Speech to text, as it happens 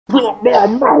That's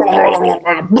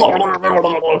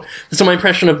my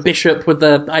impression of Bishop with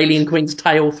the alien queen's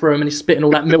tail through him and he's spitting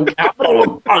all that milk out.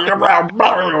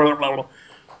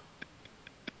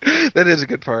 That is a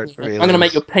good part. I'm going to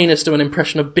make your penis do an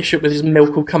impression of Bishop with his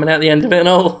milk all coming out the end of it and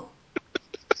all.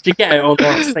 Did you get it or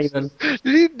not, Stephen?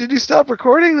 Did you stop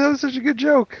recording? That was such a good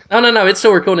joke. No, it's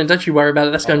still recording. Don't you worry about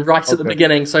it. That's going right at the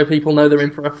beginning so people know they're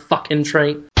in for a fucking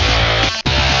treat.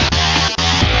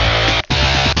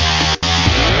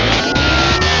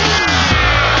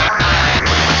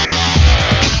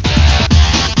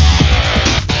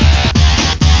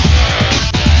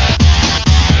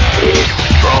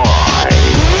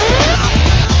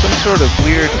 Sort of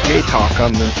weird gay talk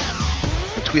on the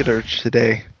Twitter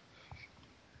today.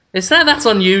 That's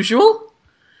unusual?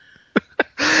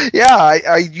 Yeah,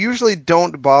 I usually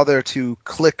don't bother to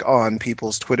click on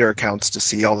people's Twitter accounts to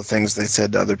see all the things they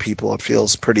said to other people. It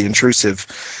feels pretty intrusive.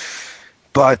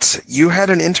 But you had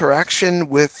an interaction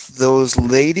with those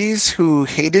ladies who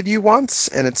hated you once,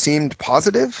 and it seemed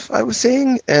positive, I was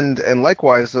seeing. And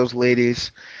likewise, those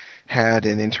ladies had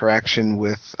an interaction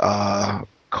with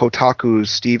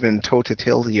Kotaku's Stephen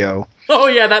Totitilio. Oh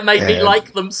yeah, that made me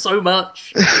like them so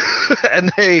much. And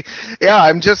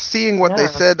I'm just seeing what they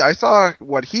said. I saw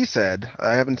what he said.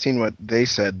 I haven't seen what they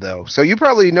said though. So you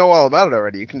probably know all about it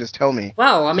already. You can just tell me.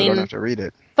 Well, I mean, I don't have to read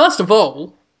it. First of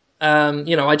all, I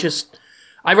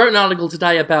wrote an article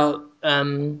today about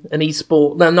fighting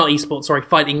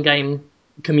game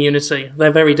community.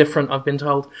 They're very different, I've been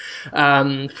told.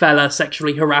 Fella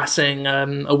sexually harassing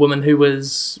a woman who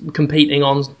was competing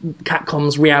on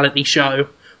Capcom's reality show,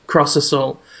 Cross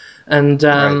Assault. And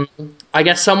I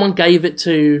guess someone gave it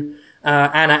to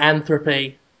Anna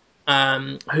Anthropy,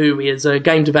 who is a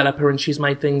game developer, and she's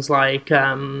made things like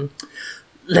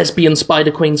Lesbian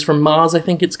Spider Queens from Mars, I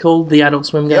think it's called, the Adult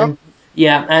Swim game. Yep.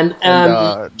 Yeah, and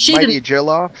she Mighty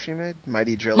Jilloff she made?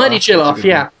 Mighty Jilloff,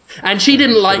 yeah. And she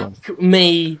didn't like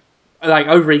me like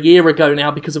over a year ago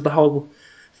now because of the whole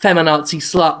feminazi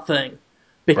slut thing.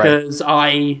 Because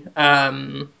I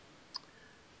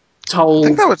told I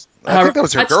think that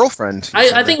was her girlfriend.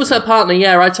 I think it was her partner,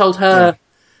 yeah. I told her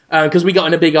because we got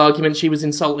in a big argument, she was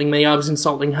insulting me, I was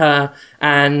insulting her,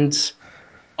 and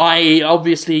I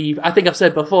think I've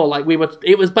said before, like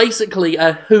it was basically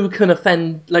a who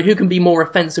can be more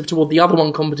offensive toward the other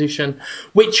one competition,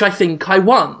 which I think I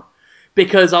won.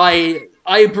 Because I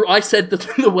said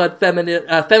the word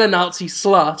feminazi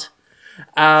slut,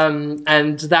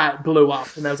 and that blew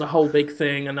up, and there was a whole big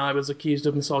thing, and I was accused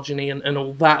of misogyny and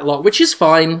all that lot, which is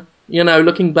fine. You know,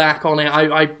 looking back on it,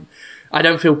 I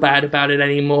don't feel bad about it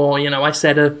anymore. You know, I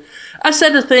said a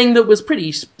thing that was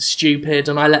pretty stupid,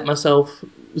 and I let myself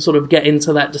sort of get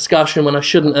into that discussion when I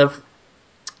shouldn't have.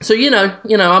 So, you know,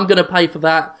 I'm going to pay for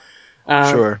that.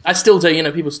 Sure. I still do, you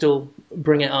know, people still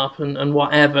bring it up and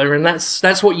whatever, and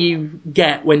that's what you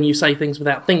get when you say things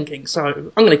without thinking,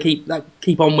 so I'm going to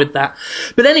keep on with that.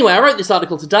 But anyway, I wrote this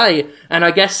article today, and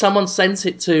I guess someone sent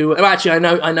it to, actually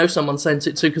I know someone sent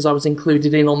it to, because I was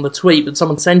included in on the tweet, but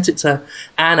someone sent it to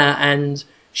Anna, and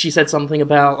she said something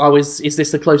about, is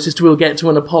this the closest we'll get to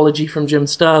an apology from Jim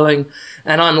Sterling?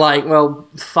 And I'm like, well,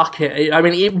 fuck it. I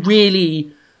mean, it really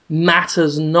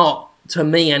matters not to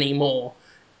me anymore.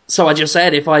 So I just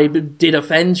said, if I did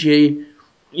offend you,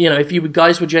 you know, if you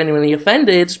guys were genuinely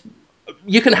offended,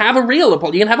 you can have a real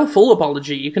apology. You can have a full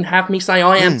apology. You can have me say,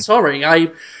 I am sorry.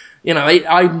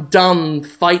 I'm done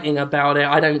fighting about it.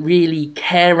 I don't really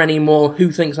care anymore who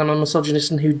thinks I'm a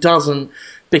misogynist and who doesn't,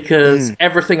 because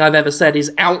everything I've ever said is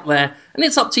out there, and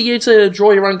it's up to you to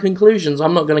draw your own conclusions.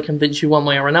 I'm not going to convince you one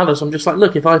way or another, so I'm just like,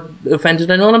 look, if I offended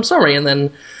anyone, I'm sorry. And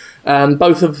then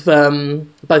both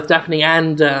Daphne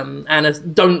and Anna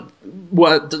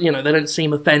they don't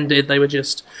seem offended. They were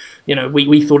just, you know,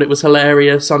 we thought it was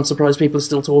hilarious. I'm surprised people are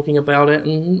still talking about it,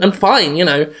 and fine, you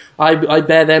know, I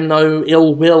bear them no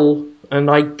ill will, and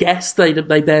I guess they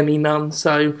bear me none.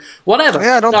 So whatever.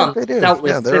 Yeah, I don't think they do. Dealt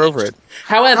with, yeah, they're finished. over it.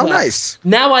 However, how nice.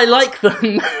 Now I like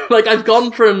them. Like, I've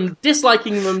gone from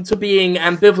disliking them to being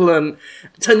ambivalent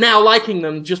to now liking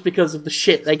them just because of the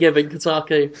shit they give in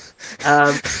Kotaku.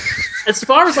 As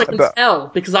far as I can tell,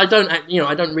 because I don't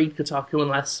read Kotaku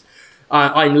unless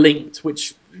I'm linked,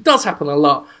 which does happen a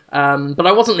lot. But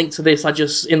I wasn't linked to this. I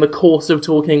just, in the course of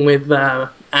talking with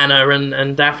Anna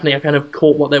and Daphne, I kind of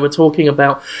caught what they were talking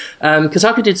about.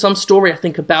 Kotaku did some story, I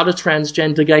think, about a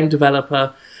transgender game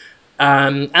developer,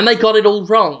 and they got it all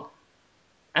wrong.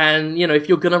 And, you know, if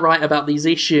you're going to write about these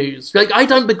issues, like, I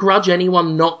don't begrudge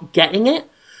anyone not getting it.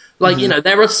 Like, you know,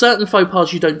 there are certain faux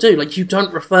pas you don't do. Like, you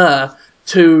don't refer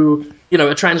to, you know,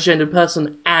 a transgender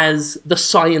person as the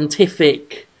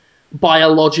scientific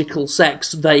biological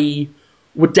sex they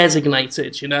were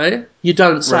designated, you know? You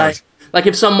don't say... Right. Like,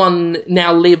 if someone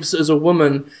now lives as a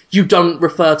woman, you don't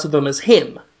refer to them as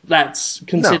him. That's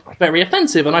considered very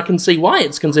offensive, and I can see why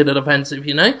it's considered offensive,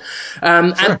 you know?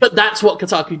 But that's what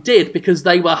Kotaku did, because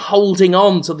they were holding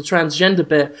on to the transgender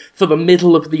bit for the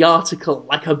middle of the article,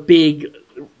 like a big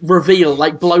reveal,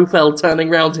 like Blofeld turning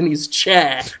round in his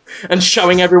chair and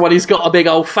showing everyone he's got a big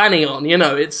old fanny on, you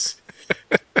know?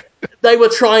 They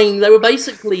were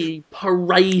basically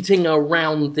parading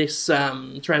around this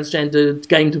transgender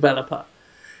game developer.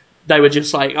 They were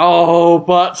just like, oh,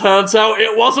 but turns out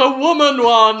it was a woman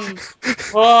one!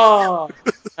 Oh.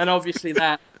 And obviously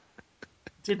that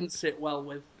didn't sit well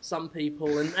with some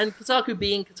people. And Kotaku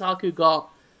being Kotaku got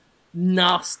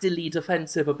nastily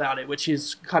defensive about it, which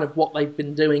is kind of what they've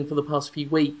been doing for the past few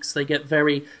weeks.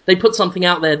 They put something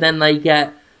out there, then they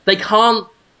can't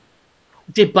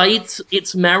debate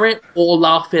its merit or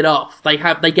laugh it off. They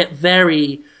get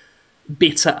very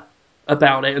bitter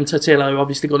about it, and Totilo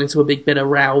obviously got into a big bit of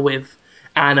row with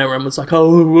Anna and was like,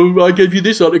 oh, well, I gave you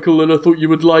this article and I thought you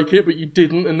would like it, but you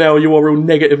didn't, and now you are all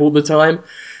negative all the time.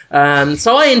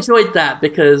 So I enjoyed that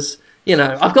because, you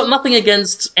know, I've got nothing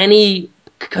against any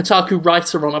Kotaku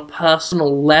writer on a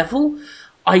personal level.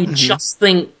 I just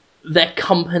think their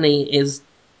company is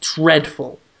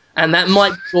dreadful. And that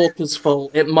might be Gawker's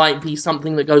fault. It might be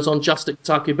something that goes on just at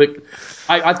Kotaku, but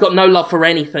I've got no love for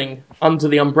anything under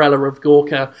the umbrella of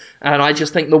Gawker, and I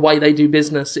just think the way they do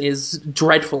business is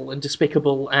dreadful and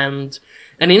despicable and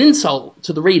an insult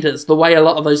to the readers. The way a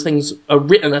lot of those things are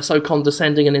written are so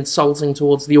condescending and insulting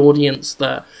towards the audience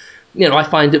that, you know, I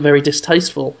find it very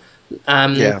distasteful.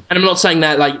 And I'm not saying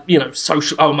that, like, you know,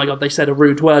 social, oh my god, they said a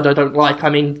rude word I don't like. I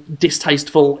mean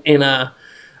distasteful in a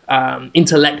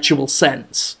intellectual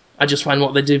sense. I just find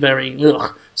what they do very...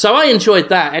 Ugh. So I enjoyed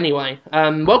that anyway.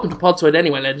 Welcome to Podtoid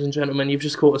anyway, ladies and gentlemen. You've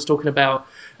just caught us talking about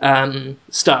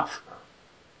stuff.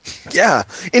 Yeah,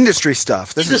 industry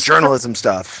stuff. This is journalism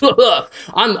stuff.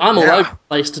 I'm all over the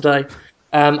place today.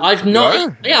 I've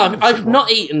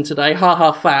not eaten today. Ha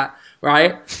ha, fat.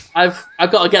 Right? I've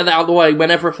got to get that out of the way.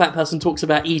 Whenever a fat person talks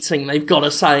about eating, they've got to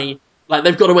say, like,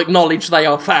 they've got to acknowledge they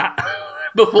are fat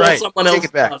before someone else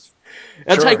does.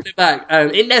 And taking it back,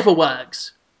 it never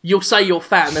works. You'll say you're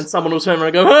fat, and then someone will turn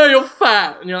around and go, "Hey, you're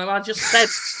fat," and you're like, "I just said,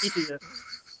 idiot."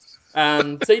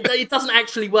 So it doesn't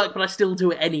actually work, but I still do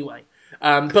it anyway.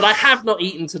 But I have not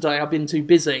eaten today. I've been too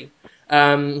busy. What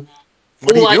are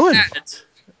you doing?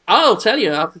 I'll tell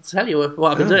you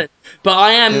what I've been doing. But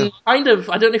I am kind of,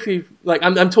 I don't know if you, like,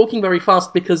 I'm talking very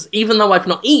fast because even though I've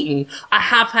not eaten, I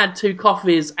have had 2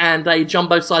 coffees and a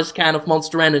jumbo-sized can of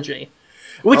Monster Energy.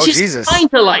 Which is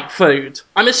kind of like food.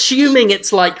 I'm assuming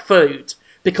it's like food.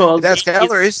 Because it has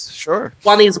calories, sure.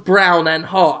 One is brown and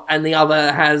hot, and the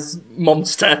other has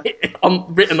Monster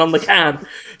written on the can.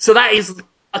 So that is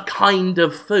a kind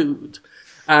of food.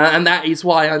 And that is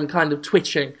why I'm kind of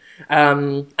twitching.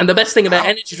 And the best thing about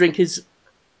energy drink is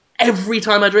every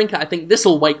time I drink it, I think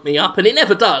this'll wake me up, and it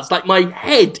never does. Like, my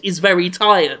head is very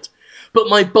tired, but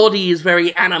my body is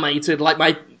very animated. Like,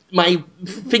 my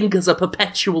fingers are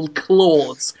perpetual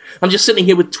claws. I'm just sitting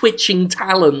here with twitching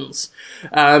talons,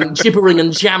 gibbering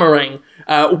and jammering,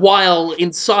 while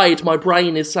inside my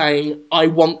brain is saying, I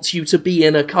want you to be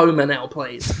in a coma now,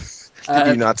 please. Did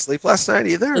you not sleep last night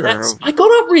either? I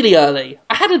got up really early.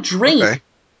 I had a dream. Okay.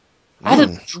 I had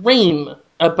a dream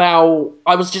about...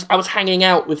 I was hanging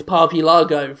out with Parvi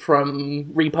Largo from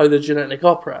Repo the Genetic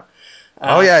Opera.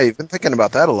 You've been thinking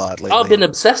about that a lot lately. I've been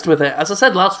obsessed with it. As I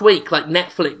said last week, like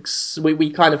Netflix,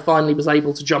 we kind of finally was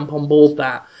able to jump on board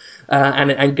that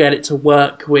and get it to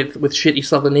work with shitty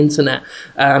southern internet.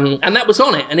 And that was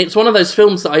on it. And it's one of those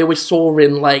films that I always saw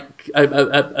in like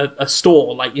a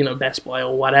store, like, you know, Best Buy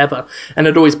or whatever. And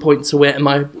I'd always point to it. And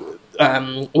my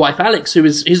wife Alex, who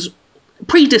is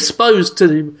predisposed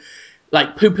to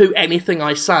like poo-poo anything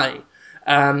I say,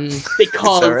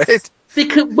 because... All right.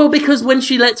 Because when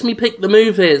she lets me pick the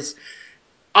movies,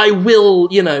 I will,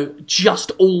 you know,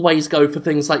 just always go for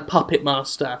things like Puppet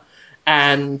Master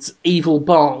and Evil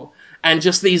Bong and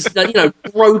just these, you know,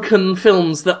 broken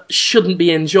films that shouldn't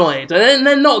be enjoyed. And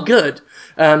they're not good.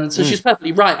 So she's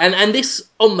perfectly right. And this,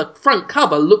 on the front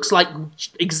cover, looks like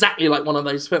exactly like one of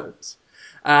those films.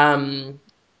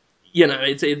 You know,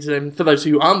 it's for those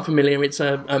who aren't familiar, it's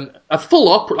a full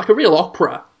opera, like a real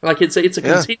opera. Like it's a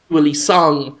continually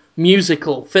sung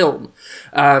musical film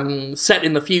set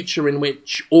in the future in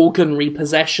which organ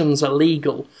repossessions are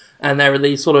legal, and there are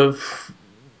these sort of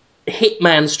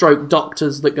hitman stroke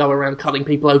doctors that go around cutting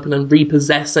people open and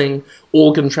repossessing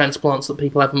organ transplants that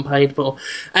people haven't paid for.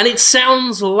 And it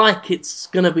sounds like it's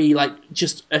going to be like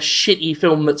just a shitty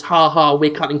film that's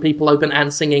we're cutting people open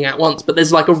and singing at once, but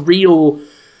there's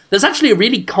actually a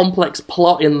really complex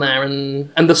plot in there,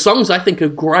 and the songs I think are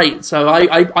great. So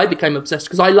I became obsessed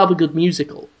because I love a good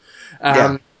musical.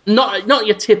 Not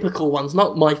your typical ones,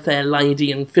 not My Fair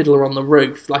Lady and Fiddler on the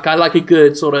Roof. Like, I like a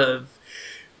good sort of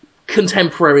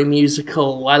contemporary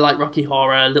musical. I like Rocky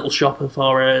Horror, Little Shop of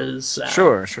Horrors.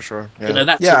 Sure. Yeah,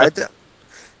 That sort of...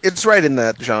 it's right in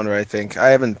that genre, I think. I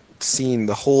haven't seen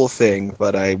the whole thing,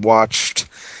 but I watched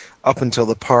up until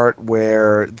the part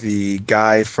where the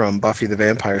guy from Buffy the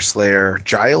Vampire Slayer,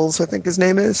 Giles, I think his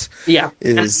name is, Yeah.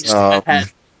 is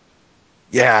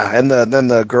yeah, and then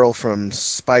the girl from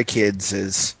Spy Kids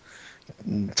is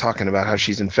talking about how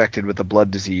she's infected with the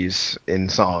blood disease in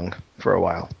song for a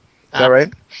while. Is that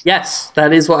right? Yes,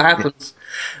 that is what happens.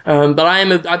 But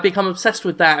I've become obsessed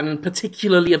with that, and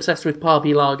particularly obsessed with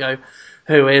Barbie Largo,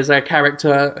 who is a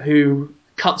character who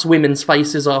cuts women's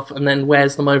faces off and then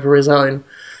wears them over his own.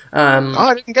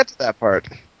 I didn't get to that part.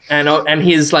 And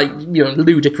he's like,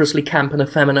 ludicrously camp and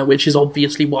effeminate, which is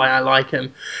obviously why I like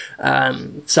him.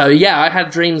 So yeah, I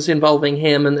had dreams involving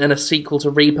him and a sequel to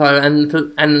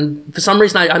Repo, and for some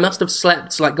reason I must have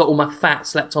slept, like got all my fat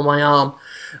slept on my arm,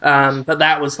 but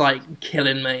that was like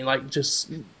killing me, like just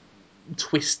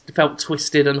felt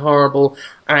twisted and horrible.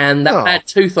 And that bad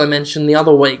tooth I mentioned the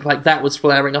other week, like that was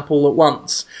flaring up all at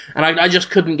once, and I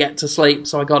just couldn't get to sleep.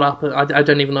 So I got up. I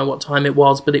don't even know what time it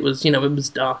was, but it was it was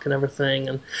dark and everything,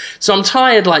 and so I'm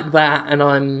tired like that, and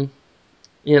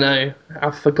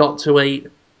I forgot to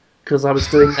eat because I was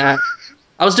doing that.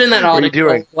 I was doing that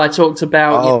article I talked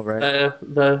about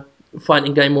the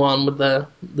fighting game one with the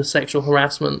sexual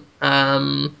harassment,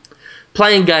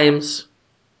 playing games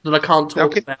that I can't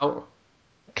talk about.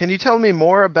 Can you tell me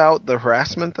more about the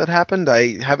harassment that happened?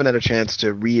 I haven't had a chance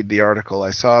to read the article.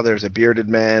 I saw there's a bearded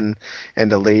man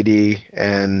and a lady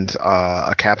and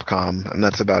a Capcom, and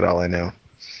that's about all I know.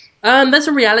 There's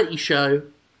a reality show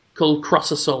called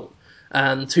Cross Assault.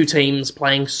 Two teams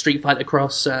playing Street Fighter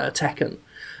Cross Tekken.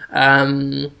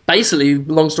 Basically,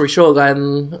 long story short,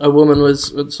 then a woman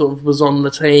was on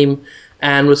the team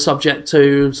and was subject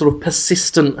to sort of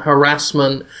persistent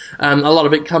harassment. A lot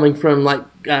of it coming from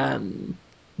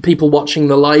people watching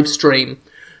the live stream.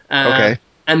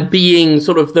 And being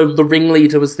sort of the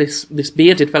ringleader was this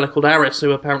bearded fella called Aris,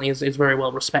 who apparently is very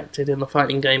well respected in the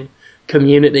fighting game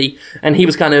community, and he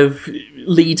was kind of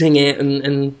leading it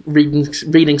and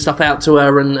reading stuff out to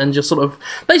her and just sort of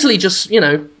basically just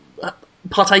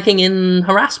partaking in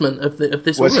harassment of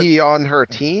this. Was he on her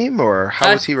team, or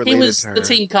how was he related to her? He was the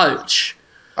team coach.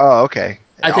 Oh, okay.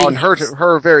 On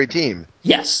her very team.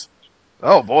 Yes.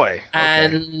 Oh boy. Okay.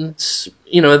 And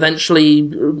eventually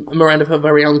Miranda felt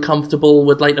very uncomfortable,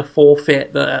 would later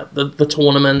forfeit the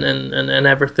tournament and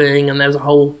everything, and there was a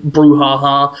whole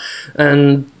brouhaha,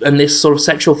 and this sort of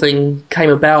sexual thing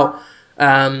came about,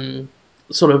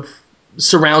 sort of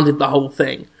surrounded the whole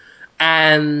thing.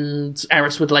 And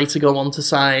Aris would later go on to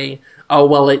say, oh,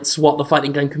 well, it's what the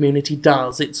fighting game community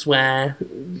does. It's where...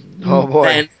 Oh, boy.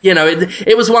 Men,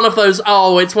 it was one of those,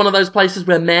 it's one of those places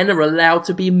where men are allowed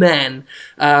to be men.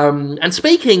 And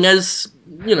speaking as,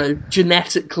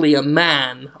 genetically a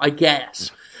man, I guess,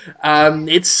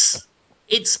 it's...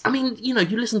 I mean, you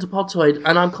listen to Podtoid,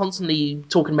 and I'm constantly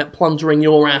talking about plundering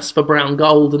your ass for brown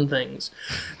gold and things.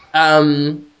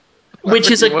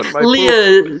 Which is a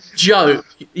clear joke,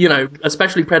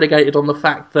 especially predicated on the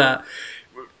fact that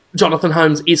Jonathan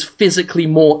Holmes is physically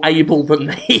more able than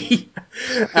me.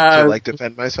 To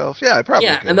defend myself? Yeah, I probably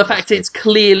could. And the fact it's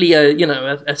clearly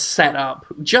a set-up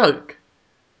joke.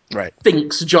 Right.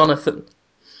 Thinks Jonathan.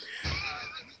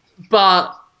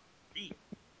 But...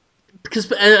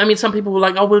 Because, I mean, some people were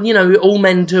like, oh, well, all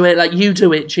men do it, like, you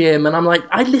do it, Jim. And I'm like,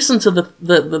 I listened to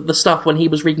the stuff when he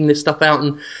was reading this stuff out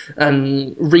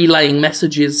and relaying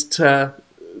messages to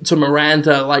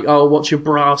Miranda, like, oh, what's your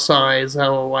bra size?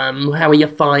 Oh, how are your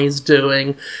thighs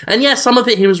doing? And yeah, some of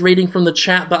it he was reading from the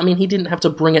chat, but I mean, he didn't have to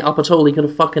bring it up at all. He could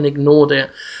have fucking ignored it.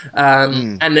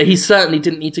 And he certainly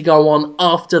didn't need to go on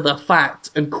after the fact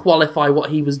and qualify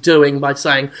what he was doing by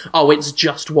saying, oh, it's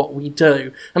just what we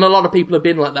do. And a lot of people have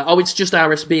been like that. Oh, it's just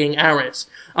Aris being Aris.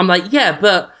 I'm like, yeah,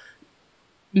 but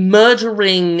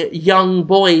murdering young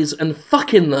boys and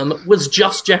fucking them was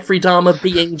just Jeffrey Dahmer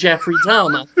being Jeffrey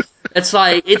Dahmer. It's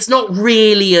like, it's not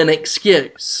really an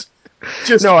excuse.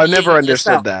 No, I've never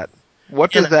understood that.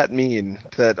 What does that mean?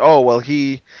 That,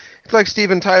 he It's like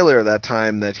Steven Tyler that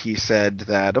time that he said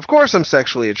that, of course I'm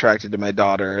sexually attracted to my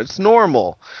daughter. It's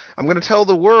normal. I'm going to tell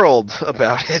the world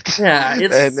about it. Yeah,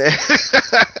 And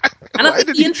and I why think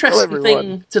did the he tell interesting everyone?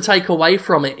 thing to take away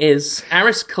from it is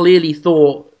Aris clearly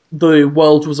thought the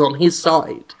world was on his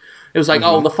side. It was like,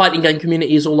 oh, Hmm. the fighting game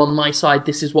community is all on my side.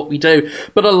 This is what we do.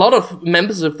 But a lot of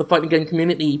members of the fighting game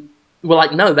community were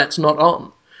like, no, that's not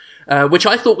on. Which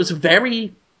I thought was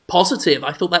very positive.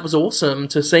 I thought that was awesome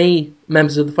to see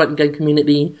members of the fighting game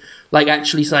community like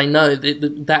actually say no,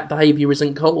 that behavior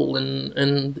isn't cool,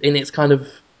 and it's kind of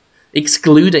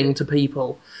excluding to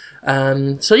people.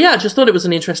 So yeah, I just thought it was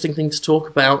an interesting thing to talk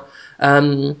about.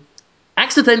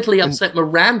 Accidentally And upset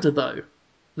Miranda though.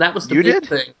 That was the you big did?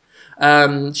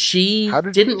 thing. She How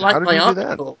did didn't how like did my you do that?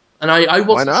 article, and I Why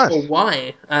wasn't not? sure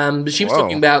why. But she was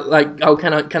talking Whoa. about like, oh,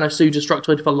 can I sue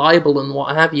Destructoid for libel and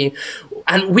what have you,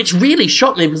 and which really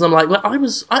shocked me because I'm like, well, I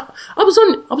was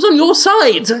on your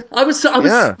side. Yeah. I was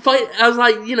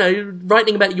like,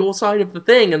 writing about your side of the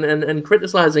thing and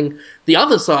criticizing the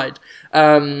other side.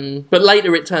 But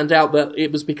later it turned out that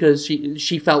it was because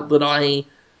she felt that I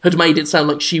had made it sound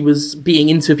like she was being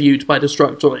interviewed by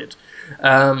Destructoid.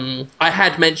 I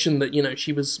had mentioned that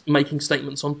she was making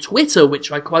statements on Twitter, which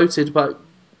I quoted, but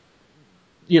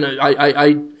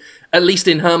I at least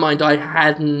in her mind, I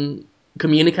hadn't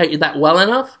communicated that well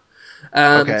enough.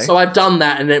 Okay. So I've done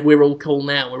that, and we're all cool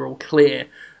now. We're all clear.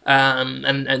 And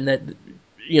that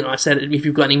I said if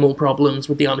you've got any more problems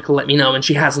with the article, let me know. And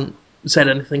she hasn't said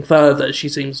anything further. She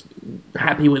seems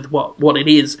happy with what it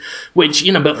is. Which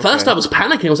but first I Okay. was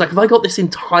panicking. I was like, have I got this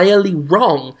entirely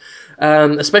wrong?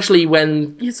 Especially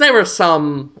when there are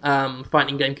some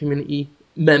fighting game community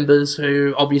members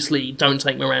who obviously don't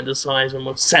take Miranda's side and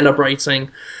were celebrating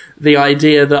the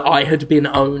idea that I had been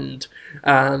owned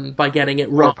by getting it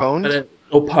Or wrong, pwned?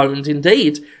 or pwned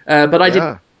indeed. But I didn't.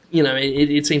 Yeah.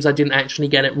 It seems I didn't actually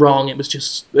get it wrong. It was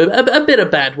just a bit of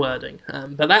bad wording.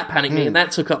 But that panicked me, and Hmm.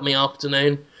 that took up my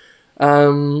afternoon. That's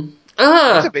a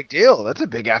Ah, big deal. That's a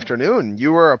big afternoon.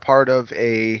 You were a part of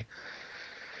a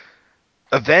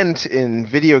event in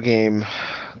video game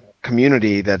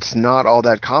community that's not all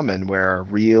that common, where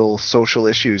real social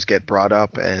issues get brought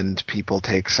up and people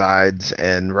take sides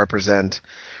and represent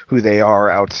who they are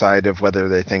outside of whether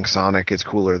they think Sonic is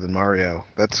cooler than Mario.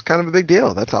 That's kind of a big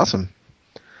deal. That's awesome.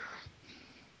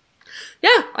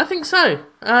 yeah, I think so.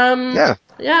 Yeah.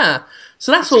 Yeah.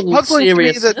 So that's It's just all puzzling to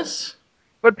me that, seriousness.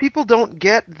 but people don't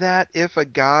get that if a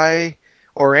guy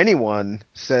or anyone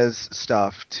says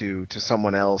stuff to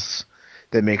someone else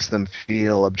that makes them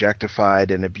feel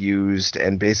objectified and abused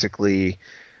and basically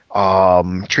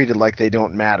treated like they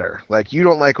don't matter. Like, you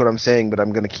don't like what I'm saying, but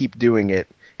I'm going to keep doing it,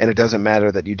 and it doesn't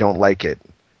matter that you don't like it.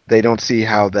 They don't see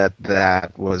how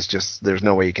that was just, there's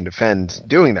no way you can defend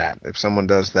doing that. If someone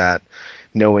does that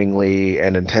knowingly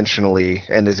and intentionally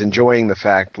and is enjoying the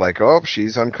fact, like, oh,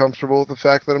 she's uncomfortable with the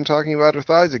fact that I'm talking about her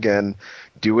thighs again,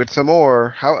 do it some more.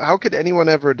 How could anyone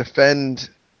ever defend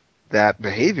that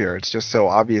behavior? It's just so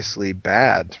obviously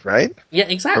bad, right? Yeah, Or am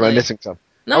I exactly. missing something?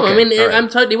 No, I Okay, mean all right. I'm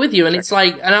totally with you, and Check. it's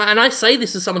like, and I say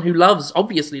this as someone who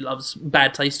obviously loves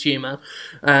bad taste humor,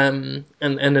 and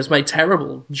has made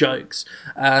terrible jokes,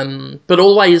 but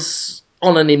always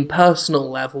on an impersonal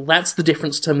level. That's the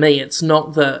difference to me. It's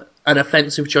not that an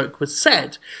offensive joke was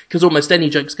said, because almost any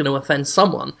joke's going to offend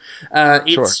someone.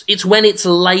 Sure. It's when it's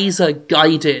laser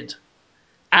guided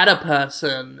at a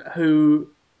person who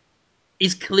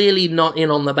is clearly not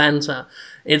in on the banter.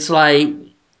 It's like,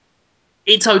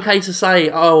 it's okay to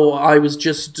say, oh, I was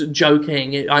just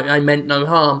joking, I meant no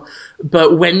harm.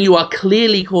 But when you are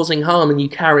clearly causing harm and you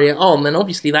carry it on, then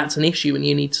obviously that's an issue and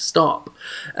you need to stop.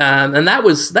 And that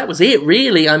was it,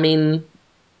 really. I mean,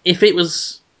 if it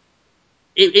was,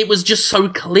 it was just so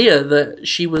clear that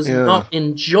she was Yeah. not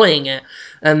enjoying it.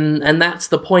 And that's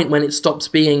the point when it stops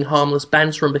being harmless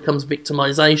banter and becomes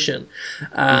victimization.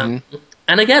 Hmm.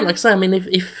 And again, like I say, I mean,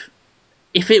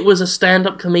 if it was a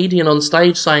stand-up comedian on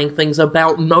stage saying things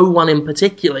about no one in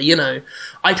particular,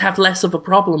 I'd have less of a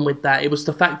problem with that. It was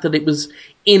the fact that it was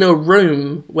in a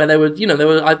room where there were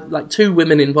like two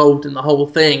women involved in the whole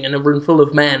thing, in a room full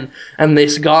of men, and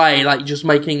this guy like just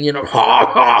making ha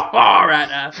ha ha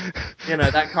at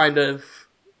her, that kind of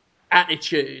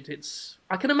attitude.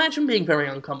 I can imagine being very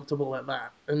uncomfortable at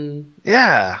that, and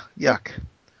Yeah. Yuck.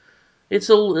 it's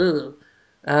all. Ugh.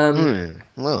 Um,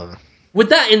 Well, with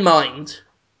that in mind,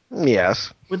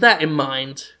 yes. with that in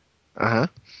mind. Uh-huh.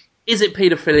 Is it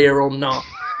paedophilia or not?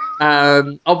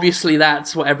 Obviously,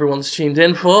 that's what everyone's tuned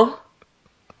in for,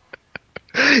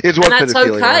 It's and what that's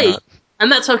pedophilia or okay. not.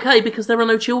 And that's okay because there are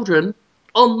no children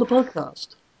on the podcast.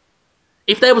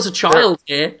 If there was a There. child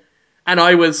here and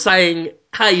I was saying,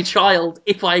 hey child,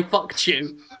 if I fucked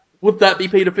you, would that be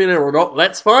paedophilia or not?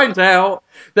 Let's find out.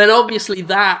 Then obviously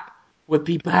that would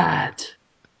be bad.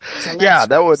 So Yeah,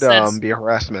 that would let's be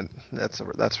harassment. That's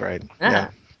right. yeah.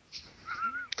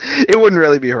 It wouldn't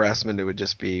really be harassment. It would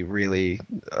just be really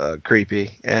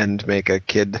creepy and make a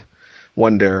kid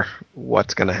wonder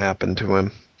what's going to happen to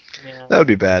him. Yeah. That would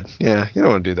be bad. Yeah, you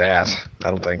don't want to do that. I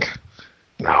don't think.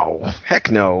 No.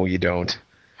 Heck no, you don't.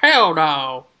 Hell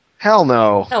no. Hell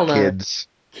no. Hell no. Kids.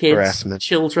 Kids, Harassment.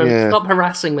 children, Yeah. stop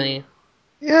harassing me.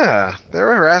 Yeah,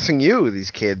 they're harassing you,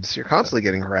 these kids. You're constantly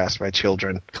getting harassed by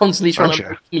children. Constantly trying Aren't to you?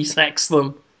 make me sex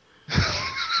them.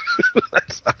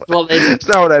 That's Well, not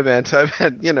what I meant. I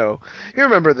meant, you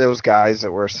remember those guys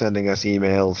that were sending us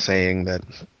emails saying that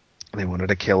they wanted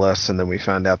to kill us, and then we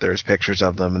found out there was pictures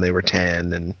of them, and they were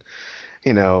 10, and,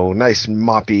 nice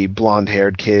moppy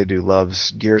blonde-haired kid who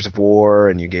loves Gears of War,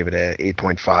 and you gave it a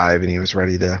 8.5, and he was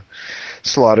ready to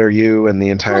slaughter you and the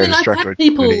entire I've had Destructoid community.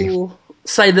 people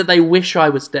say that they wish I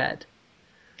was dead.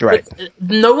 Right. But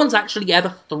no one's actually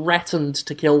ever threatened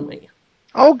to kill me.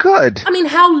 Oh, good. I mean,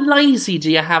 how lazy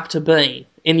do you have to be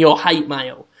in your hate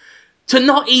mail to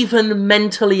not even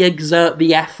mentally exert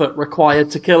the effort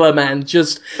required to kill a man,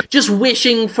 just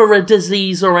wishing for a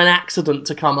disease or an accident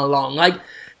to come along?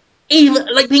 Even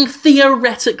being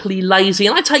theoretically lazy.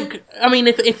 And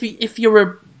if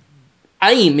your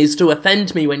aim is to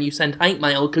offend me when you send hate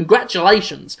mail,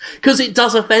 congratulations, because it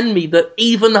does offend me that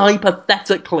even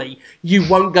hypothetically you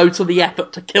won't go to the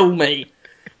effort to kill me.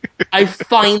 I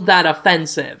find that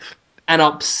offensive and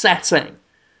upsetting.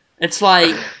 It's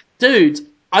like, dude,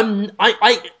 I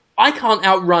can't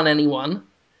outrun anyone.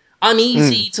 I'm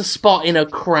easy to spot in a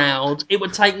crowd. It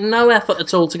would take no effort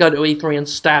at all to go to E3 and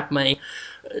stab me.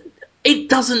 It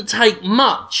doesn't take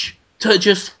much to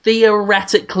just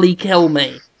theoretically kill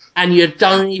me. And you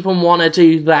don't even want to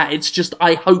do that. It's just,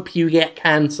 I hope you get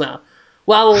cancer.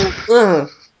 Well,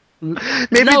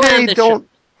 Maybe no they ambition. don't.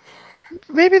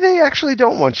 Maybe they actually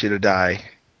don't want you to die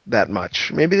that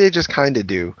much. Maybe they just kind of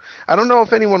do. I don't know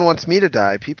if anyone wants me to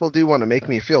die. People do want to make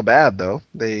me feel bad, though.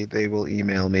 They will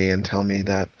email me and tell me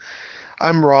that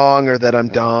I'm wrong or that I'm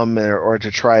dumb or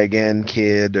to try again,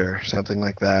 kid, or something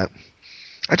like that.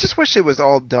 I just wish it was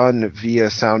all done via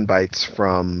sound bites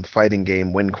from fighting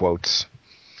game win quotes.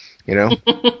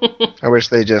 I wish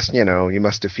they just, you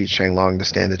must defeat Shang Long to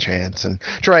stand a chance. And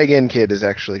try again, kid is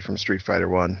actually from Street Fighter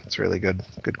 1. It's a really good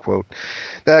quote.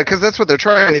 Because that's what they're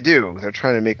trying to do. They're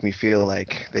trying to make me feel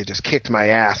like they just kicked my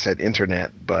ass at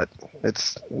internet, but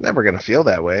it's never going to feel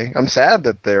that way. I'm sad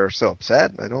that they're so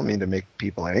upset. I don't mean to make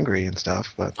people angry and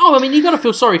stuff, but... Oh, I mean, you got to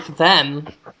feel sorry for them.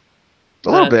 A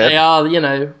little bit. They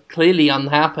are, clearly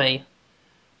unhappy.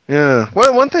 Yeah.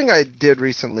 One thing I did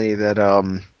recently that,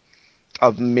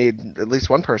 I've made at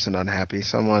least one person unhappy.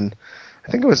 Someone,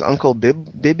 I think it was Uncle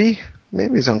Bibby.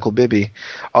 Maybe it's Uncle Bibby.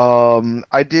 I'm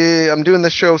doing the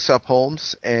show Sup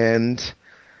Holmes, and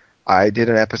I did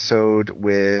an episode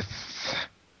with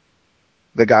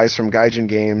the guys from Gaijin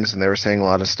Games, and they were saying a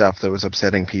lot of stuff that was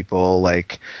upsetting people,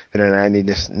 like that a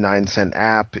 99-cent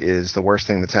app is the worst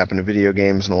thing that's happened to video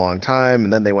games in a long time.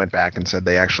 And then they went back and said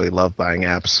they actually love buying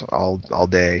apps all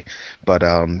day, but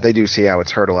they do see how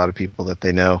it's hurt a lot of people that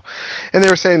they know. And they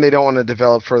were saying they don't want to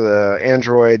develop for the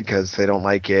Android because they don't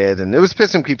like it, and it was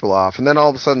pissing people off. And then all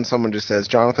of a sudden someone just says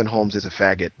Jonathan Holmes is a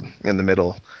faggot in the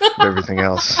middle of everything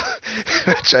else,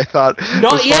 which I thought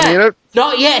was funny.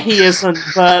 Not yet he isn't,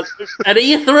 but at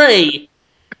E3,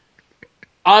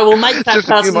 I will make that Just a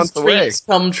few person's months away. dreams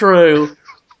come true.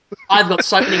 I've got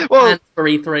so many Well, plans for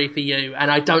E3 for you, and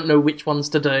I don't know which ones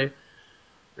to do.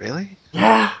 really?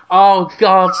 Yeah. Oh,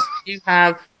 God. You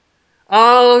have...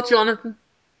 Oh, Jonathan.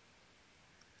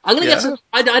 I'm going to get some...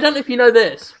 I don't know if you know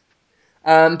this,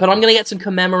 but I'm going to get some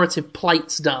commemorative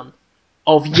plates done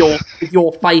with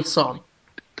your face on.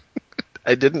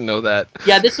 I didn't know that.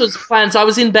 Yeah, this was planned. So I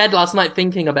was in bed last night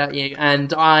thinking about you, and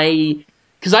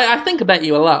because I think about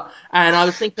you a lot, and I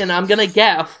was thinking I'm going to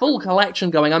get a full collection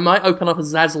going. I might open up a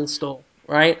Zazzle store,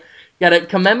 right? Get a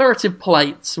commemorative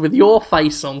plates with your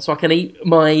face on so I can eat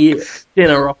my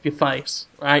dinner off your face,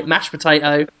 right? Mashed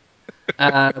potato,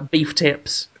 beef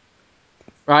tips,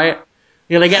 right?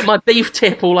 You're going to get my beef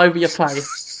tip all over your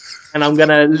face, and I'm going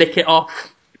to lick it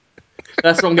off.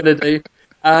 That's what I'm going to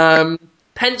do.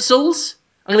 Pencils.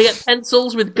 I'm going to get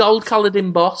pencils with gold-coloured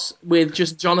emboss with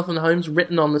just Jonathan Holmes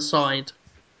written on the side.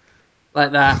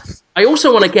 Like that. I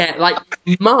also want to get,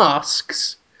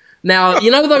 masks. Now, you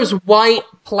know those white,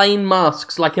 plain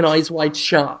masks, like an Eyes Wide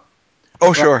Shut? Oh,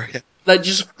 Right? sure. Yeah. Like,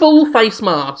 just full face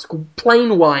mask,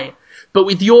 plain white, but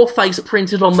with your face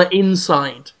printed on the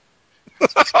inside.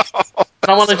 And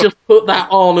I want to just put that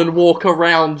on and walk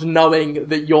around knowing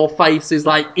that your face is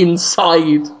like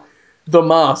inside the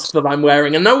mask that I'm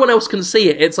wearing, and no one else can see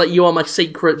it. It's like you are my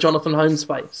secret Jonathan Holmes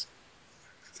face.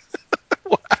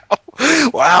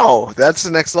 Wow, that's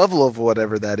the next level of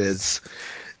whatever that is.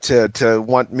 To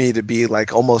want me to be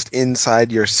like almost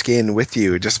inside your skin with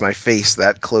you, just my face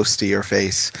that close to your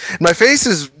face. My face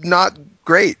is not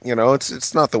great, you know.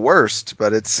 It's not the worst,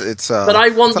 but it's But I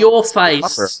it's want not your the proper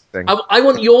face. thing. I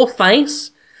want your face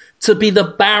to be the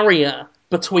barrier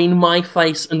between my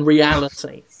face and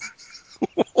reality.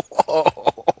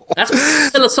 That's Whoa.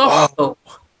 philosophical.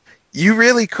 You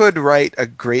really could write a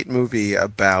great movie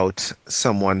about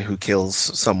someone who kills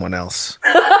someone else.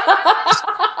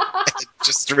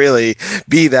 Just to really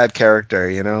be that character,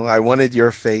 you know? I wanted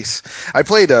your face. I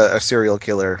played a serial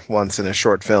killer once in a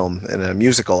short film, in a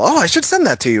musical. Oh, I should send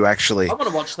that to you, I actually. want to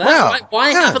watch that. Wow. Why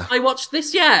haven't Yeah. I watched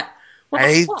this yet? What the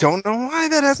I fuck? don't know why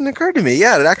that hasn't occurred to me.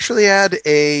 Yeah, it actually had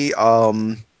a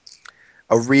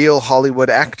real Hollywood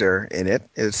actor in it.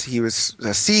 He was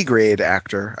a C grade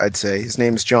actor, I'd say. His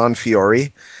name's John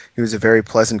Fiore. He was a very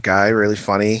pleasant guy, really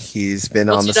funny. He's been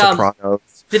What's on he The done? Sopranos.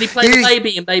 Did he play the He,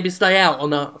 baby in Baby's Day Out or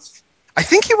not? I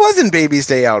think he was in Baby's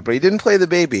Day Out, but he didn't play the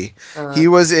baby. He Okay.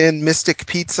 was in Mystic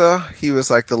Pizza. He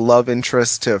was like the love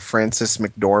interest to Frances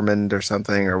McDormand or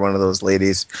something, or one of those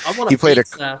ladies. I want a He played a.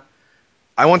 pizza.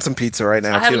 I want some pizza right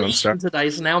now I too. haven't I'm eaten starting. today,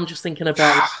 so now I'm just thinking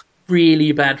about like,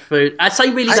 really bad food. I say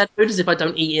really I bad food as if I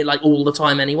don't eat it like all the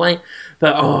time anyway.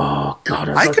 But oh god,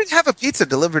 I could have a pizza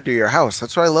delivered to your house.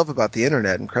 That's what I love about the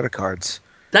internet and credit cards.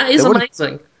 that is That wouldn't.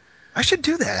 amazing. I should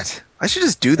do that. I should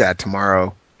just do that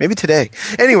tomorrow. Maybe today.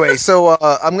 Anyway, so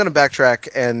I'm going to backtrack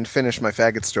and finish my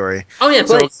faggot story. Oh yeah,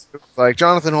 So, please. like,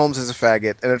 Jonathan Holmes is a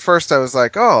faggot, and at first I was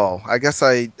like, oh, I guess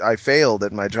I failed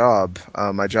at my job.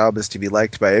 My job is to be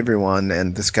liked by everyone,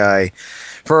 and this guy,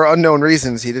 for unknown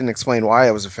reasons, he didn't explain why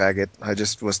I was a faggot. I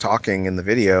just was talking in the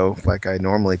video like I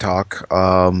normally talk.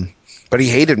 But he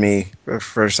hated me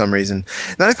for some reason.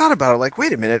 Then I thought about it, like,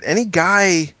 wait a minute, any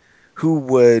guy who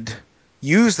would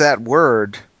use that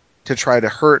word to try to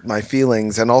hurt my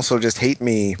feelings and also just hate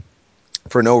me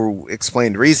for no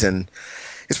explained reason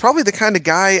is probably the kind of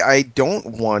guy I don't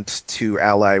want to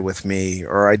ally with me,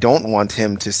 or I don't want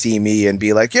him to see me and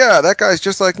be like, yeah, that guy's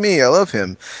just like me. I love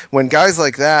him. When guys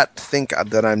like that think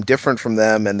that I'm different from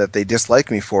them and that they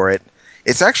dislike me for it,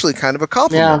 it's actually kind of a Yeah.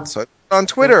 compliment. So on Yeah.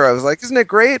 Twitter, I was like, isn't it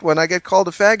great when I get called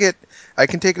a faggot? I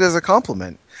can take it as a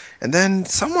compliment. And then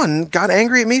someone got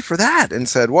angry at me for that and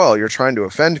said, well, you're trying to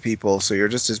offend people, so you're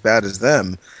just as bad as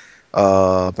them.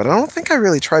 But I don't think I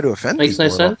really try to offend Makes no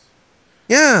people at all. sense.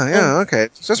 Yeah, Yeah. yeah, okay.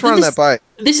 Just But running that by.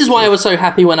 this is why I was so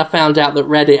happy when I found out that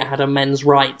Reddit had a men's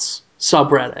rights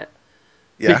subreddit.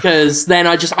 Yeah. Because then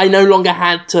I no longer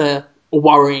had to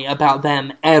worry about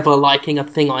them ever liking a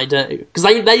thing I do. Because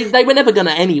they were never going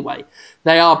to anyway.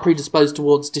 They are predisposed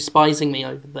towards despising me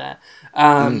over there.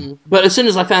 Mm, But as soon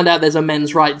as I found out there's a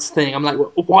men's rights thing, I'm like,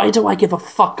 why do I give a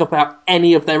fuck about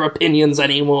any of their opinions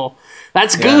anymore?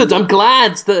 That's yeah. good. I'm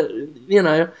glad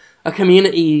that, a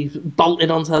community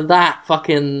bolted onto that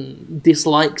fucking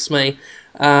dislikes me.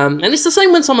 And it's the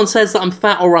same when someone says that I'm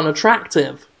fat or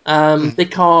unattractive. Mm.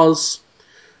 Because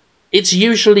it's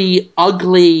usually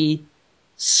ugly,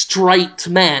 straight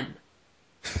men.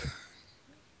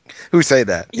 Who say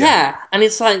that? Yeah. Yeah, and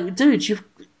it's like, dude,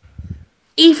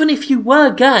 even if you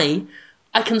were gay,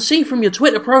 I can see from your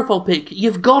Twitter profile pic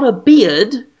you've got a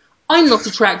beard. I'm not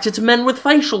attracted to men with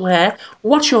facial hair.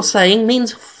 What you're saying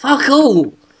means fuck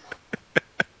all.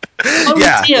 Oh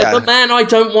Yeah, dear, the yeah. man I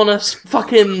don't want to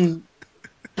fucking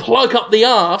plug up the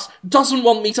arse doesn't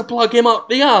want me to plug him up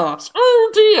the arse.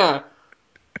 Oh dear.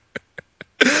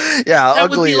 Yeah, That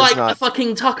would ugly be is like a not.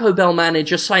 fucking Taco Bell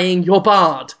manager saying you're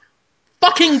barred.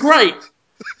 Fucking great.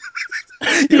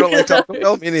 You don't like Taco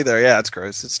Bell? Me neither. Yeah, it's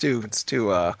gross. Too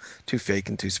fake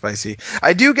and too spicy.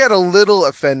 I do get a little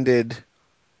offended.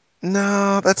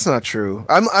 No, that's not true.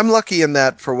 I'm lucky in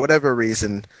that for whatever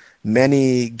reason,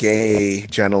 many gay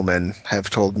gentlemen have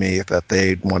told me that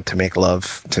they want to make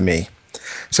love to me.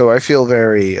 So I feel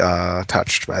very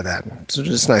touched by that. It's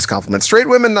just a nice compliment. Straight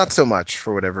women, not so much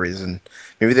for whatever reason.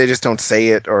 Maybe they just don't say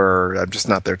it, or I'm just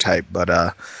not their type.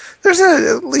 But there's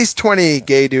at least 20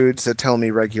 gay dudes that tell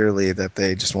me regularly that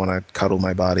they just want to cuddle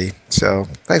my body. So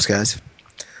thanks, guys.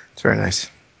 It's very nice.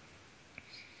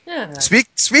 Yeah.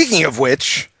 Speaking of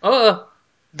which, Uh,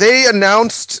 they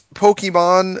announced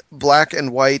Pokemon Black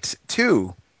and White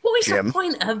 2, what is the Jim.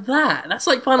 point of that? That's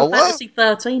like Final Oh, well, Fantasy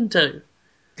 13 too.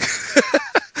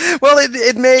 well, it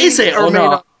Is may it or or may not.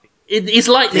 not? Is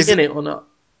lightning Is in it? it or not?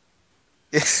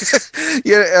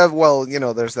 Yeah, well,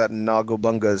 there's that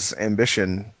Nagobunga's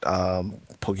Ambition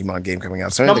Pokemon game coming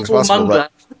out, so anything's Number possible.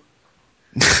 But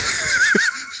Manga.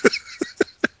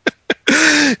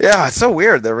 yeah, it's so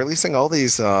weird. They're releasing all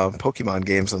these Pokemon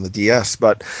games on the DS,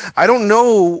 but I don't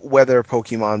know whether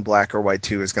Pokemon Black or White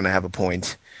 2 is going to have a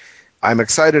point. I'm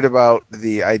excited about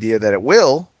the idea that it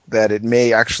will, that it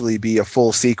may actually be a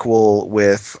full sequel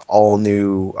with all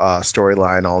new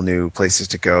storyline, all new places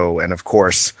to go, and of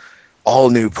course,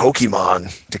 all new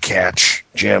Pokemon to catch,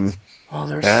 Jim. Oh,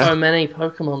 there's Eh? so many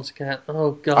Pokemon to get.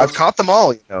 Oh I've god. caught them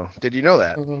all, Did you know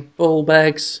that? Ball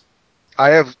bags. I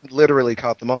have literally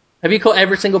caught them all. Have you caught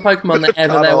every single Pokemon that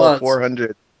I've ever caught there all was?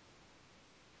 400.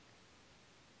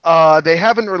 They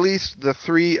haven't released the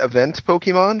 3 event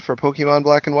Pokemon for Pokemon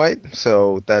Black and White,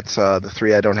 so that's the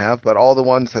 3 I don't have. But all the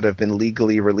ones that have been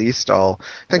legally released, I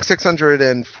think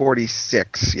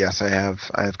 646. Yes, I have.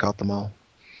 I have caught them all.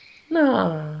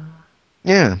 No.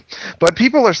 Yeah, but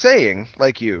people are saying,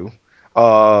 like you,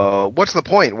 what's the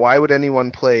point? Why would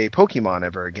anyone play Pokemon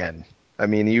ever again? I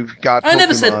mean, you've got I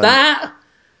never said Pokemon. that.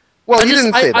 Well, you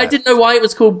didn't say I that. didn't know why it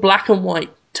was called Black and White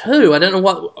 2. I don't know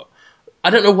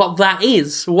what that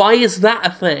is. Why is that a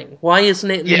thing? Why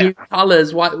isn't it Yeah. new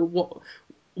colours? What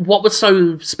was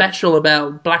so special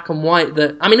about Black and White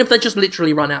that I mean if they just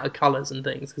literally run out of colours and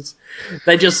things, 'cause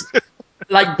they just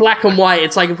like Black and White,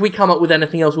 it's like if we come up with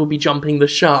anything else we'll be jumping the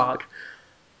shark.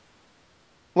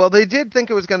 Well, they did think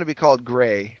it was going to be called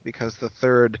Gray because the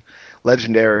third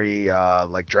legendary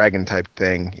like dragon type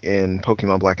thing in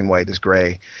Pokemon Black and White is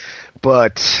Gray,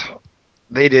 but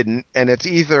they didn't, and it's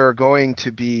either going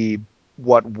to be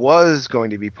what was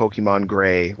going to be Pokemon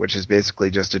Gray, which is basically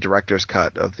just a director's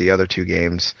cut of the other 2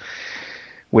 games,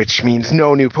 which means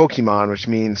no new Pokemon, which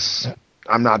means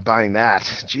I'm not buying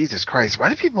that. Jesus Christ, why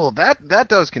do people that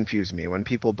does confuse me when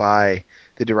people buy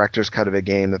the director's cut of a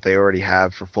game that they already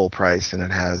have for full price and it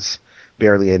has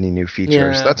barely any new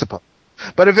features. Yeah.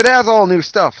 But if it has all new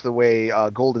stuff the way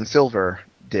Gold and Silver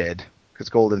did, because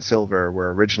Gold and Silver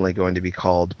were originally going to be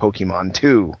called Pokemon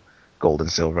 2 Gold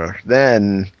and Silver,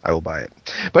 then I will buy it.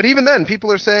 But even then,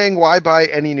 people are saying, why buy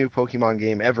any new Pokemon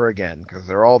game ever again? Because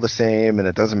they're all the same and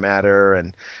it doesn't matter,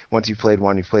 and once you've played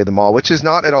one, you've played them all, which is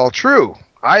not at all true.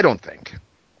 I don't think.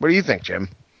 What do you think, Jim?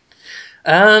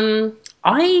 Um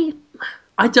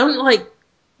I don't like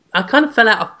I kind of fell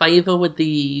out of favour with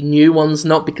the new ones,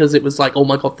 not because it was like, oh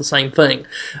my god, the same thing.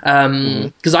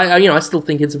 Because I still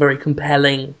think it's a very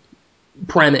compelling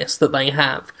premise that they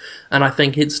have, and I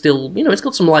think it's still, it's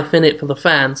got some life in it for the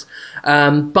fans.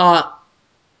 But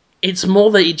it's more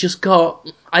that it just got.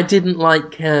 I didn't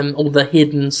like all the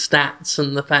hidden stats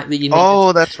and the fact that you needed.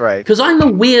 Oh, that's right. Because I'm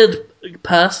a weird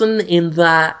person in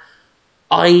that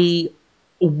I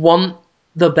want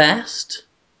the best,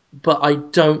 but I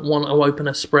don't want to open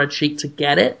a spreadsheet to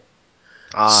get it.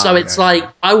 So it's like,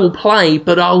 I will play,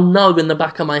 but I'll know in the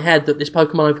back of my head that this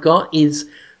Pokemon I've got is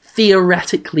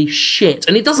theoretically shit.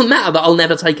 And it doesn't matter that I'll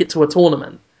never take it to a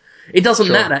tournament. It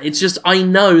doesn't matter. It's just, I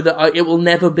know that it will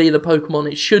never be the Pokemon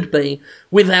it should be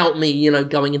without me,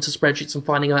 going into spreadsheets and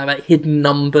finding out about hidden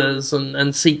numbers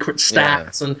and secret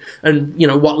stats and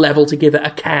what level to give it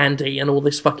a candy and all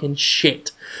this fucking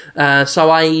shit. So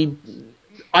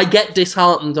I get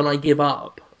disheartened and I give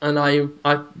up. And I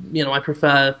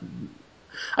prefer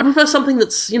something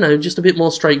that's, just a bit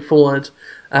more straightforward.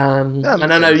 And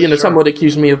I know, some would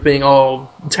accuse me of being,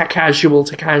 too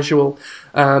casual.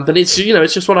 But it's,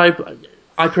 it's just what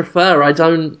I prefer. I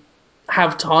don't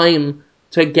have time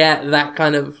to get that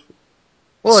kind of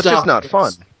Well, it's just stuff. not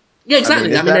fun. Yeah,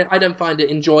 exactly. I don't find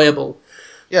it enjoyable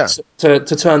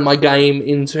to turn my game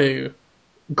into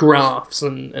graphs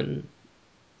and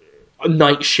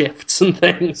night shifts and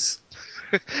things.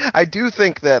 I do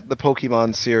think that the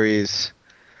Pokemon series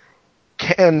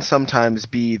can sometimes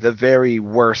be the very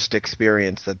worst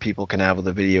experience that people can have with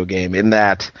a video game, in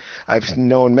that I've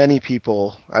known many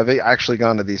people. I've actually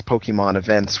gone to these Pokemon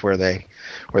events where they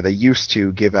used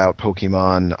to give out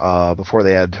Pokemon before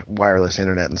they had wireless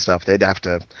internet and stuff. They'd have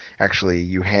to actually,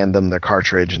 you hand them the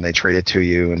cartridge and they trade it to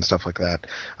you and stuff like that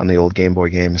on the old Game Boy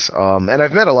games. And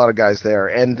I've met a lot of guys there,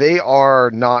 and they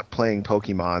are not playing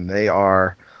Pokemon. They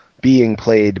are being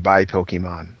played by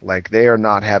Pokemon. Like, they are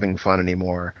not having fun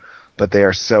anymore, but they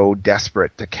are so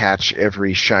desperate to catch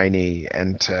every shiny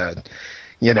and to,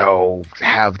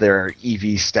 have their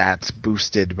EV stats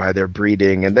boosted by their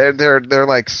breeding, and they're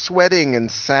like sweating and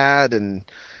sad and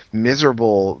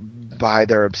miserable by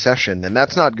their obsession, and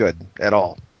that's not good at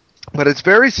all. But it's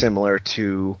very similar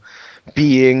to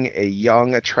being a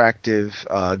young, attractive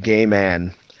gay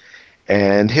man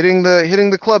and hitting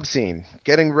the club scene,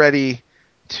 getting ready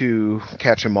to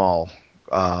catch 'em all,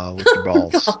 with your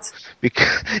balls. God.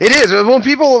 Because it is. When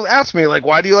people ask me, like,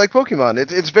 why do you like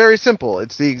Pokemon? It's very simple.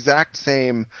 It's the exact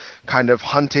same kind of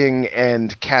hunting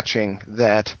and catching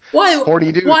that Why? horny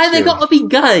Why dudes they do. got to be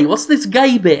gay? What's this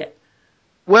gay bit?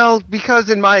 Well, because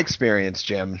in my experience,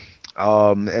 Jim,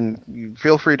 and you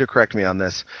feel free to correct me on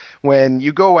this, when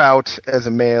you go out as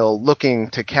a male looking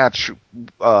to catch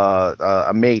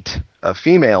a mate, a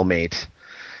female mate,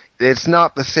 it's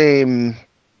not the same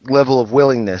level of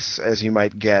willingness as you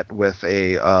might get with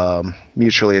a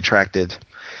mutually attracted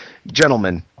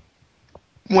gentleman.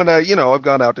 When I've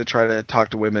gone out to try to talk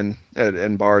to women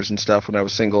in bars and stuff when I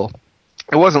was single,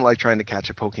 it wasn't like trying to catch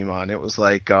a Pokemon. It was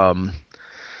like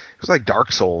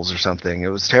Dark Souls or something. It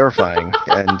was terrifying,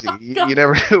 and you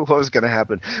never knew what was going to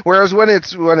happen. Whereas when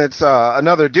it's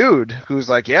another dude who's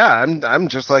like, yeah, I'm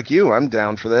just like you. I'm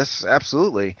down for this.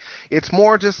 Absolutely. It's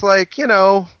more just like,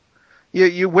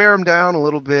 you wear them down a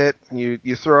little bit.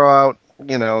 You throw out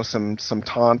some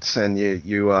taunts, and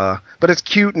but it's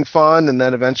cute and fun, and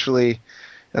then eventually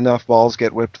enough balls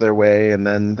get whipped their way, and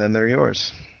then they're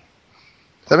yours.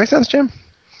 Does that make sense, Jim?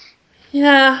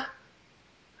 Yeah.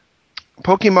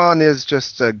 Pokemon is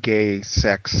just a gay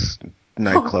sex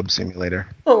nightclub simulator.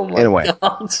 Oh my In a way.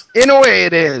 God. In a way,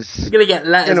 it is. You're gonna get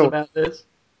letters about this.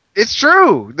 It's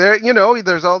true.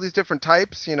 There's all these different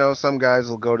types. Some guys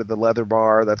will go to the leather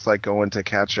bar. That's like going to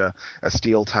catch a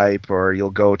steel type, or you'll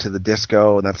go to the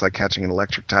disco, and that's like catching an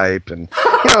electric type. And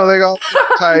they got all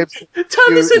different types.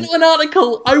 Turn this into an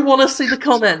article. I want to see the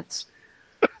comments.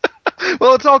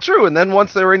 Well, it's all true. And then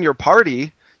once they're in your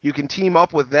party, you can team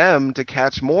up with them to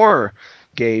catch more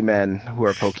gay men who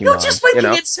are Pokemon. You're just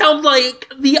making it sound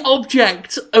like the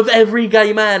object of every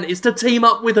gay man is to team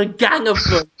up with a gang of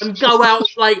them and go out,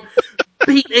 like,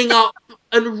 beating up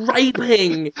and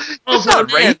raping It's other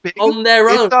not men raping. on their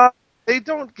own. They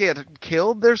don't get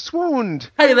killed. They're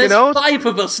swooned. Hey, there's 5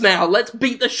 of us now. Let's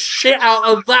beat the shit out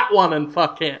of that one and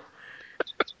fuck it.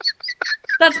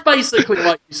 That's basically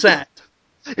what you said.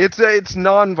 It's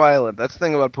non-violent. That's the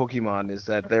thing about Pokemon, is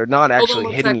that they're not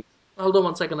actually hitting you. Hold on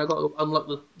one second. I've got to unlock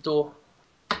the door.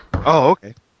 Oh,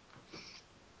 okay.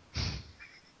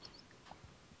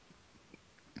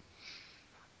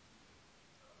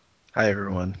 Hi,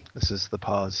 everyone. This is the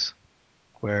pause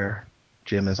where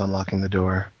Jim is unlocking the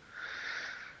door.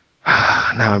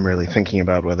 Now I'm really thinking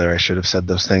about whether I should have said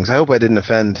those things. I hope I didn't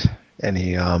offend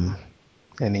any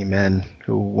men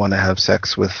who want to have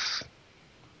sex with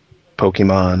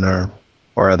Pokemon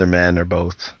or other men or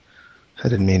both. I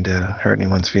didn't mean to hurt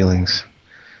anyone's feelings.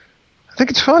 I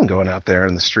think it's fun going out there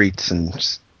in the streets and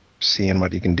just seeing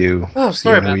what you can do. Oh,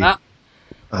 sorry about that.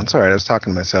 Oh, it's alright, I was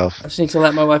talking to myself. I just need to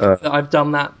let my wife know that I've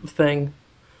done that thing.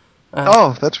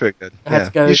 That's very good. I had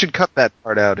to go. You should cut that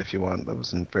part out if you want. That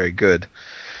wasn't very good.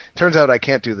 Turns out I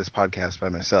can't do this podcast by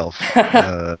myself.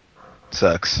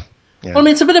 Sucks. Yeah. Well, I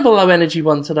mean, it's a bit of a low energy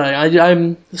one today.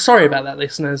 I'm sorry about that,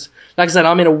 listeners. Like I said,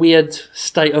 I'm in a weird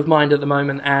state of mind at the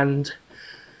moment, and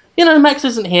Max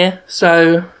isn't here,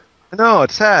 so. No,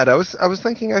 it's sad. I was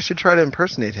thinking I should try to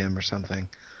impersonate him or something.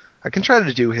 I can try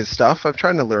to do his stuff. I'm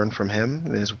trying to learn from him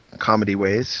in his comedy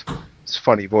ways, his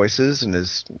funny voices, and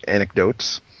his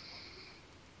anecdotes.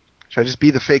 Should I just be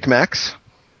the fake Max?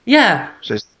 Yeah.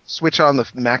 Should I switch on the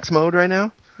Max mode right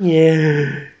now?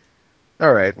 Yeah.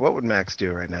 All right. What would Max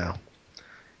do right now?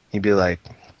 He'd be like,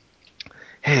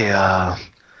 "Hey, did I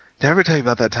ever tell you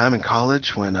about that time in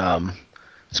college when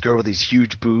this girl with these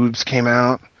huge boobs came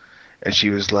out, and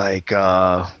she was like,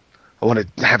 I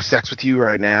want to have sex with you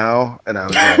right now," and I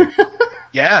was like,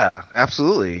 "Yeah,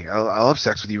 absolutely. I'll have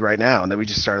sex with you right now." And then we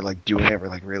just started like doing it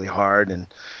like really hard, and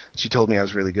she told me I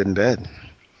was really good in bed.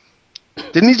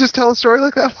 Didn't he just tell a story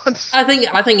like that once? I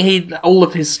think all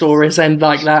of his stories end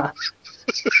like that.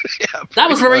 Yeah, that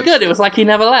was very good. It was like he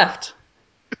never left.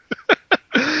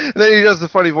 And then he does the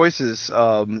funny voices.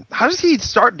 How does he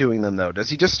start doing them though? Does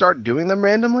he just start doing them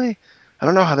randomly? I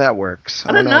don't know how that works.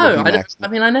 I don't know.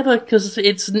 I never, because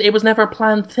it was never a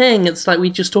planned thing. It's like we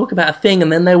just talk about a thing,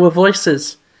 and then there were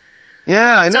voices.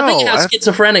 Yeah, I know. So I think how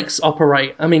schizophrenics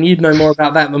operate. I mean, you'd know more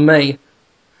about that than me.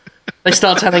 They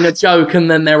start telling a joke,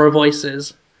 and then there are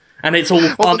voices, and it's all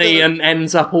funny and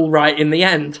ends up all right in the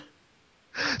end.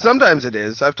 Sometimes it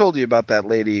is. I've told you about that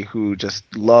lady who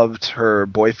just loved her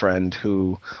boyfriend,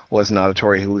 who was an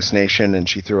auditory hallucination, and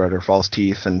she threw out her false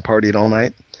teeth and partied all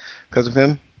night because of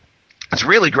him. It's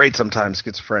really great sometimes,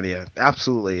 schizophrenia.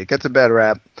 Absolutely. It gets a bad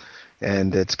rap,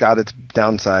 and it's got its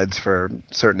downsides for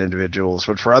certain individuals.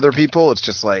 But for other people, it's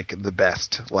just like the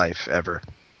best life ever.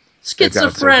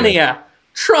 Schizophrenia.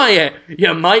 Try it.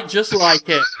 You might just like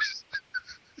it.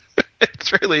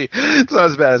 It's not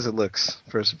as bad as it looks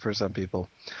for some people.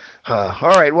 All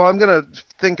right. Well, I'm gonna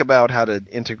think about how to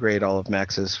integrate all of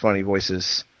Max's funny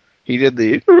voices. He did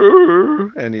the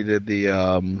and he did the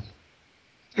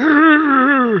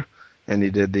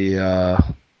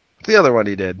other one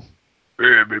he did.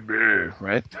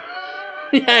 Right?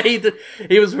 Yeah,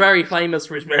 he was very famous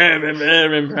for his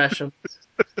impression.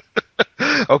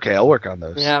 Okay, I'll work on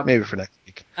those. Yeah. Maybe for next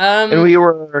week. And Um, we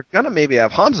were gonna maybe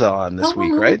have Hamza on how this long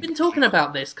week, have we right? been talking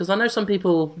about this? Because I know some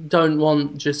people don't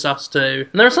want just us two.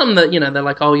 And there are some that, they're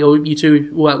like, oh, you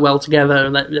two work well together,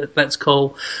 and that's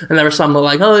cool. And there are some that are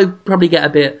like, oh, it'd probably get a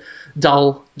bit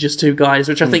dull, just two guys,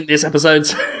 which I think this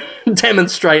episode's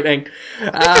demonstrating. I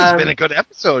think it's been a good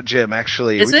episode, Jim.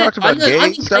 Actually, Is we it? talked about I'm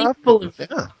gay stuff. incapable of.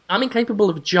 Yeah. I'm incapable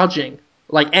of judging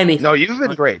like anything. No, you've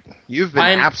been great. You've been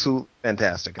I'm absolutely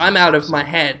fantastic in I'm this out of my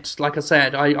episode. head. Like I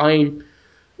said, I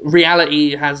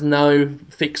reality has no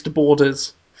fixed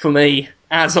borders for me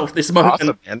as of this moment.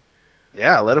 Awesome, man.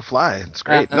 Yeah, let it fly. It's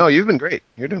great. Uh, No, you've been great.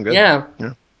 You're doing good. yeah,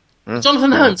 Yeah. Yeah.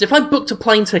 Jonathan Yeah. Holmes. If I booked a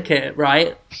plane ticket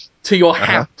right to your Uh-huh.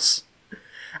 house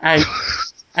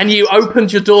and you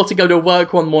opened your door to go to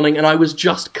work one morning and I was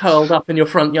just curled up in your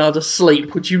front yard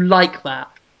asleep, would you like that?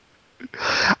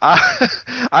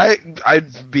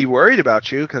 I'd be worried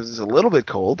about you because it's a little bit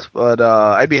cold, but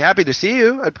I'd be happy to see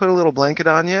you. I'd put a little blanket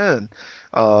on you, and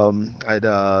I'd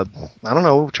I don't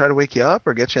know, try to wake you up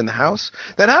or get you in the house.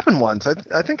 That happened once.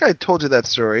 I think I told you that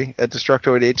story at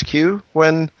Destructoid HQ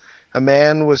when a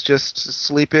man was just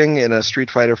sleeping in a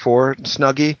Street Fighter 4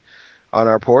 snuggie on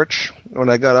our porch. When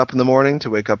I got up in the morning to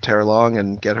wake up Tara Long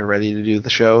and get her ready to do the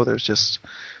show, there's just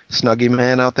Snuggie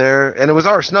Man out there, and it was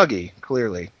our Snuggie,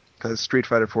 clearly, because Street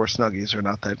Fighter 4 Snuggies are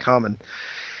not that common.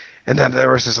 And then there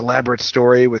was this elaborate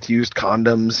story with used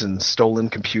condoms and stolen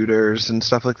computers and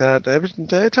stuff like that.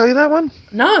 Did I tell you that one?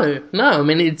 No, no. I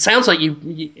mean, it sounds like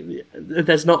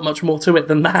there's not much more to it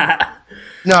than that.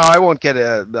 No, I won't get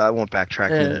it. I won't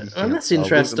backtrack into And details. that's I'll leave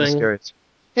it interesting. mysterious.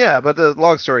 Yeah, but the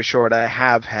long story short, I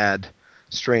have had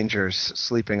strangers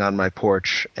sleeping on my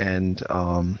porch, and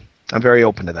I'm very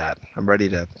open to that. I'm ready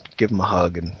to give them a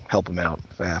hug and help them out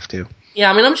if I have to. Yeah,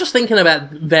 I mean, I'm just thinking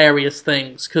about various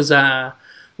things because, Yeah.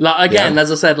 again,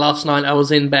 as I said last night, I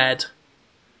was in bed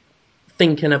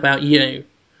thinking about you,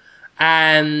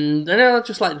 and I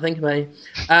just like to think about you.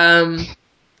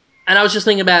 And I was just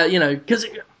thinking about, because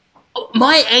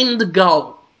my end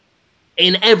goal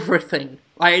in everything,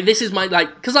 like this is my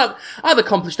because I've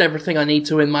accomplished everything I need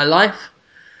to in my life,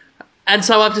 and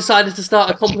so I've decided to start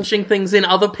accomplishing things in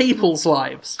other people's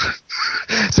lives.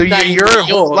 So Namely your whole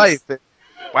yours. life.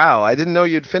 Wow, I didn't know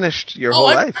you'd finished your Oh, whole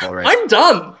life already. I'm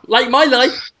done. Like my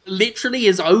life literally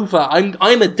is over.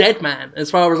 I'm a dead man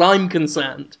as far as I'm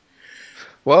concerned.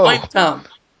 Whoa. I'm done.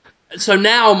 So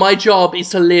now my job is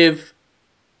to live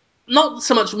not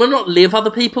so much well not live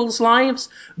other people's lives,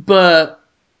 but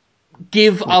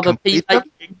give Like other complete people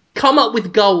them? come up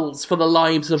with goals for the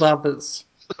lives of others.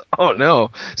 Oh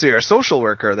no. So you're a social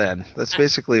worker then. That's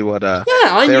basically what Yeah,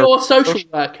 I'm therapy your social social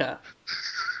worker,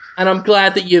 and I'm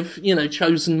glad that you've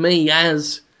chosen me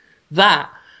as that.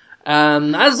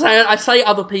 As I say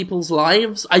other people's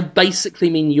lives, I basically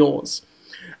mean yours.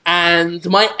 And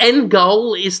my end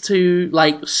goal is to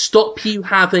stop you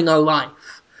having a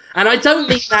life. And I don't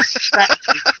mean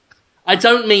that I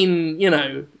don't mean,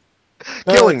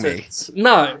 killing me. murders.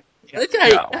 No. Okay,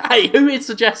 No. hey, who is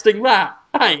suggesting that?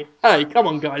 Hey, come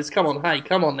on, guys, come on, hey,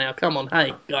 come on now, come on,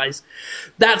 hey, guys.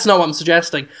 That's not what I'm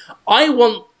suggesting. I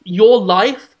want your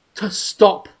life to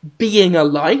stop being a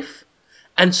life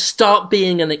and start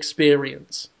being an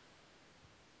experience.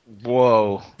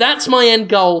 Whoa. That's my end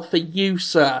goal for you,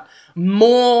 sir.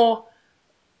 More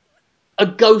a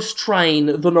ghost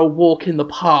train than a walk in the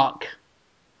park.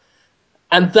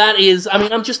 And that is, I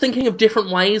mean, I'm just thinking of different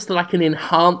ways that I can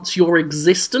enhance your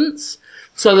existence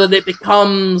so that it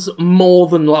becomes more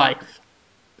than life.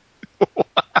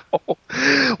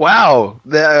 Wow.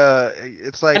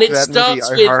 It's And like it that movie starts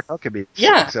I with, Heart Huckabees,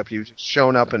 yeah. except you've just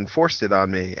shown up and forced it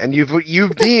on me. And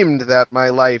you've deemed that my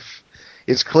life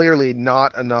is clearly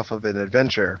not enough of an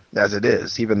adventure as it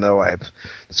is, even though I have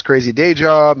this crazy day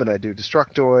job and I do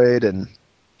Destructoid and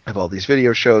have all these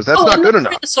video shows. That's Oh, not I'm good not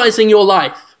enough. criticizing your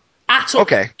life. At all.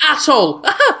 Okay. At all.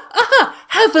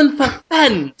 Heaven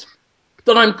forfend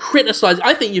that I'm criticizing.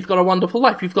 I think you've got a wonderful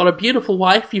life. You've got a beautiful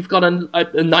wife. You've got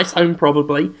a nice home,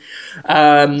 probably.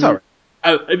 It's all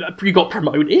right. You got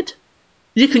promoted.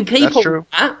 You can keep That's all true.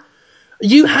 that.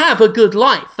 You have a good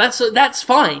life. That's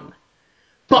fine.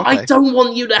 But I Okay. don't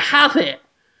want you to have it.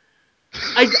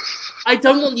 I, I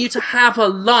don't want you to have a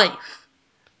life.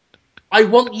 I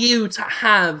want you to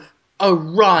have a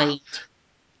ride.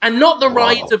 And not the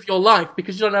ride Whoa. of your life,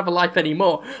 because you don't have a life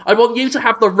anymore. I want you to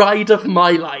have the ride of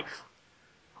my life.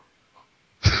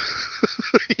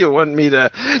 You want me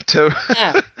to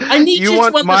Yeah. I need you you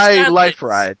to want my understand life this,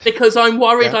 ride. because I'm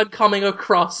worried Yeah. I'm coming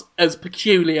across as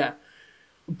peculiar.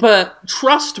 But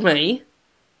trust me,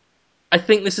 I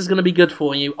think this is going to be good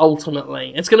for you,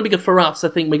 ultimately. It's going to be good for us. I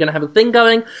think we're going to have a thing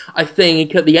going. I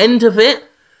think at the end of it,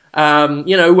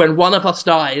 when one of us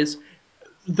dies,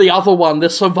 the other one, the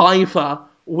survivor,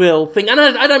 will think, and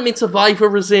I don't mean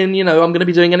survivor as in, I'm going to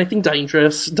be doing anything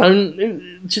dangerous.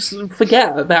 Don't, just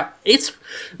forget about it's.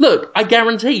 Look, I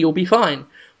guarantee you'll be fine.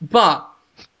 But,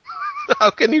 How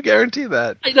can you guarantee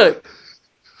that? look,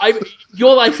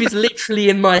 your life is literally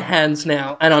in my hands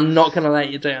now, and I'm not going to let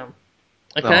you down.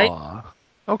 Okay? Aw.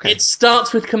 Okay. It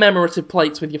starts with commemorative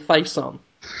plates with your face on.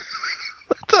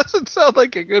 That doesn't sound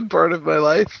like a good part of my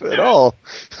life at all.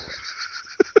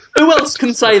 Who else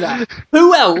can say that?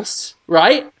 Who else,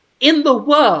 right, in the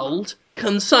world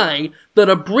can say that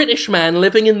a British man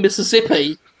living in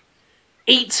Mississippi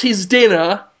eats his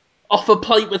dinner off a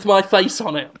plate with my face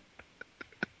on it?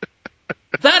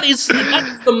 That's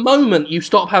the moment you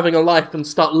stop having a life and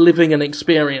start living an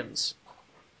experience.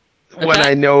 Okay? When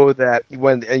I know that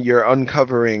when you're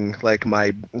uncovering like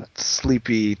my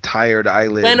sleepy, tired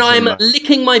eyelids. When I'm and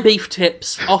licking my beef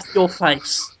tips off your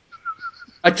face.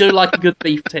 I do like a good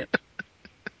beef tip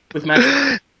with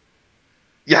mashed.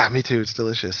 Yeah, me too. It's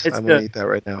delicious. It's I'm gonna good. eat that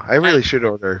right now. I really should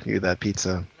order you that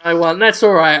pizza. I want. That's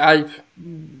all right. I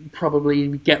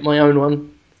probably get my own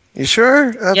one. You sure?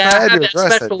 If I Yeah, I had have your it a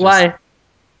address, special I'd just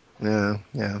way.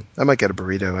 yeah. I might get a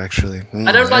burrito actually.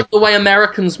 I don't like the way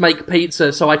Americans make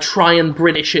pizza, so I try and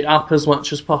British it up as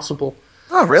much as possible.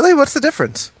 Oh, really? What's the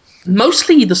difference?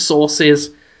 Mostly the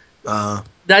sauces. Uh,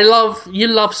 You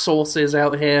love sauces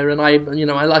out here, and I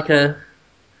like a.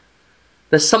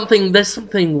 There's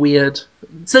something weird.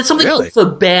 So there's something really?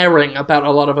 overbearing about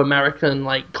a lot of American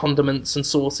like condiments and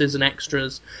sauces and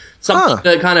extras. Something Huh.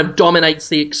 that kind of dominates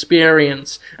the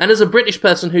experience. And as a British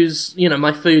person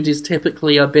my food is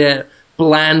typically a bit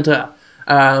blander.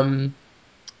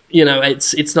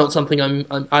 It's not something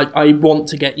I want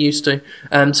to get used to.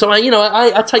 So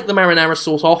I take the marinara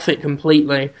sauce off it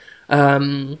completely.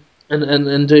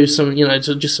 And do some,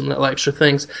 just some little extra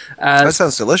things. That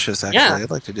sounds delicious. Yeah, Actually,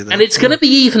 I'd like to do and that. it's going to be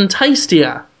even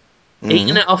tastier eating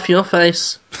Mm-hmm. it off your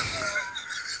face,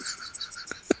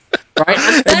 right?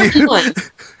 And And you?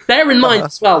 bear in mind Uh-huh.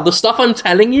 as well, the stuff I'm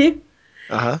telling you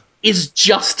Uh-huh. is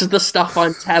just the stuff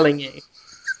I'm telling you.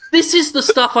 This is the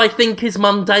stuff I think is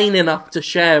mundane enough to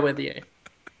share with you.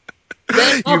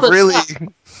 There's You've other really. stuff.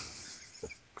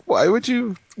 Why would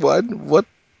you? What?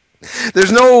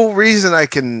 There's no reason I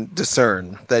can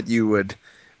discern that you would.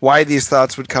 Why these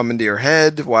thoughts would come into your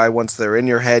head? Why once they're in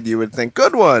your head you would think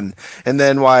good one, and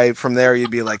then why from there you'd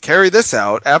be like carry this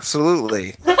out?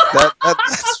 Absolutely.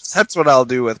 That's what I'll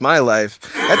do with my life.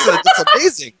 It's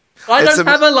amazing. I It's don't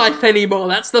am- have a life anymore.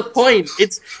 That's the point.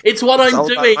 It's what It's I'm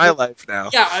all about doing. my life now.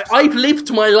 Yeah, I've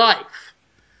lived my life.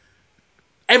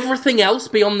 Everything else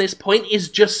beyond this point is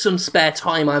just some spare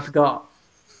time I've got.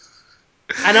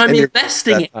 And I'm And you're good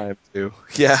investing at it. that time too.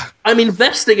 Yeah. I'm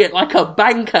investing it like a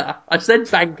banker. I said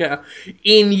banker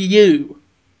in you.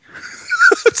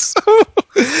 So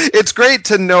it's great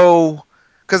to know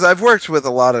because I've worked with a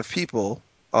lot of people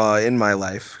in my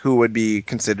life who would be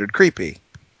considered creepy.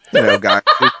 Guys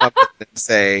who come in and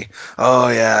say, "Oh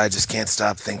yeah, I just can't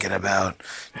stop thinking about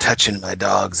touching my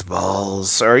dog's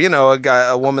balls," or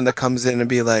a woman that comes in and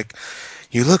be like,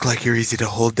 "You look like you're easy to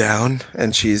hold down,"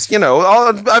 and she's,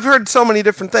 I've heard so many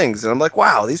different things, and I'm like,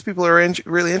 "Wow, these people are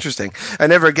really interesting." I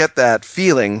never get that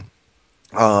feeling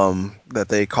that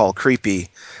they call creepy,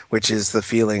 which is the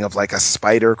feeling of like a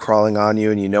spider crawling on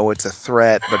you and you know it's a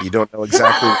threat, but you don't know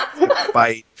exactly when it's going to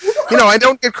bite. I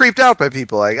don't get creeped out by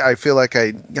people. I feel like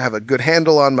I have a good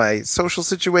handle on my social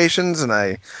situations and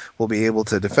I will be able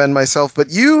to defend myself. But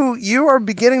you are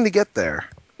beginning to get there.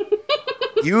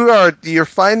 You're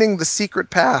finding the secret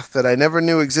path that I never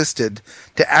knew existed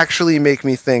to actually make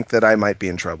me think that I might be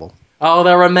in trouble. Oh,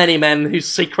 there are many men whose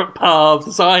secret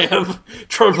paths I have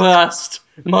traversed,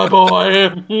 my boy.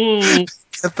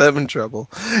 Get them in trouble.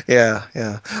 Yeah,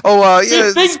 yeah. Oh,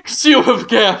 yeah. Methinks you have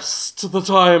guessed that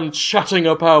I am chatting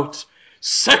about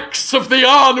sex of the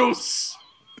anus.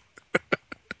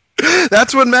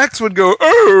 That's when Max would go,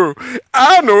 "Oh,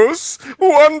 Anus,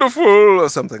 wonderful," or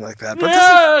something like that. But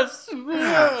this is,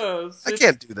 Yes, yes. I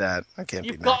can't do that. I can't be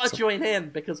You've got Max. to join in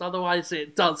because otherwise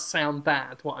it does sound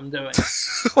bad what I'm doing.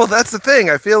 Well, that's the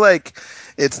thing. I feel like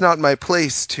it's not my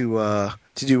place to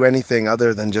do anything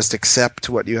other than just accept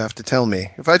what you have to tell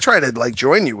me. If I try to like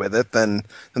join you with it, then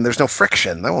there's no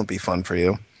friction. That won't be fun for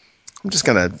you. I'm just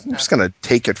gonna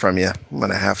take it from you. I'm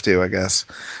gonna have to, I guess.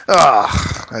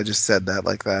 Ah, I just said that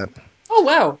like that. Oh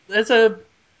wow, there's a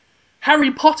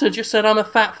Harry Potter just said I'm a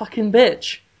fat fucking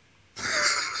bitch.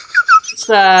 This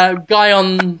guy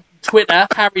on Twitter,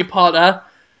 Harry Potter,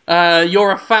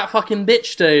 you're a fat fucking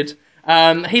bitch, dude.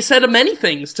 He said many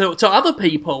things to other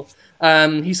people.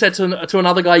 He said to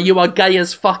another guy, you are gay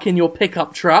as fuck in your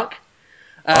pickup truck.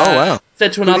 Oh wow.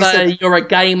 Said to Who did he say another, that? you're a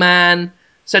gay man.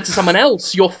 Said to someone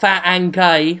else, you're fat and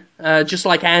gay. Just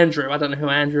like Andrew. I don't know who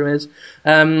Andrew is.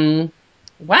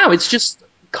 Wow, it's just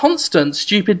constant.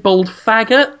 Stupid, bald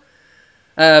faggot.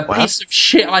 Wow. Piece of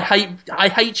shit, I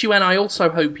hate you and I also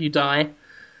hope you die.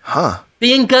 Huh.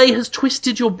 Being gay has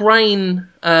twisted your brain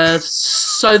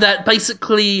so that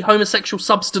basically homosexual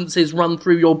substances run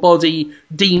through your body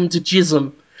deemed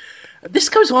jism. This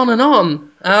goes on and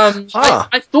on. Huh.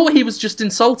 I thought he was just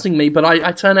insulting me, but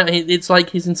I turn out it's like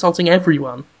he's insulting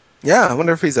everyone. Yeah, I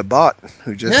wonder if he's a bot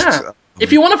who just Yeah.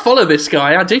 If you want to follow this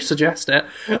guy, I do suggest it.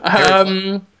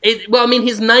 Well, I mean,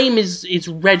 his name is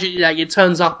like, it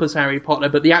turns up as Harry Potter,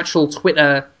 but the actual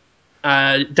Twitter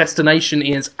destination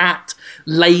is at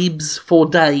Labes for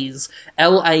Days.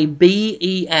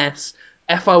 LABESFORDAYS.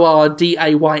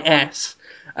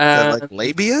 Is that like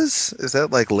labias? Is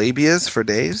that like labias for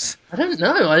days? I don't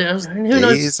know. Who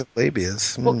knows Days of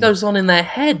labias. what Hmm. goes on in their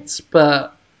heads,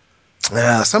 but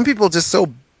Yeah, some people just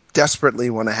so desperately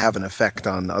want to have an effect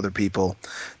on other people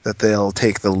that they'll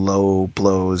take the low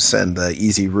blows and the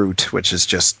easy route, which is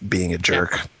just being a yeah.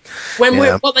 jerk.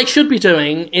 Yeah. What they should be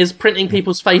doing is printing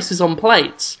people's faces on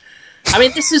plates. I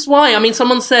mean, this is why. I mean,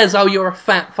 someone says, "Oh, you're a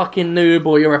fat fucking noob,"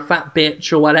 or "You're a fat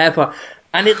bitch," or whatever,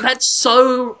 and that's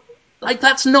so like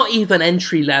that's not even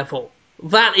entry level.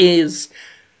 That is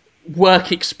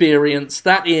work experience.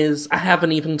 That is I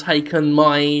haven't even taken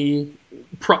my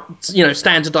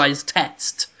standardized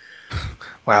test.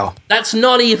 Wow. That's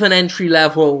not even entry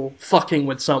level fucking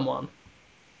with someone.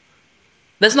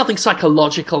 There's nothing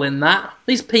psychological in that.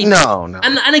 These people, No, no.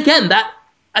 and again, that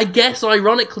I guess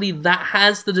ironically that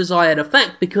has the desired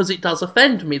effect because it does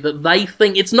offend me that they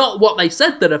think it's not what they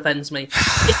said that offends me.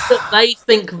 It's that they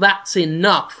think that's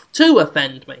enough to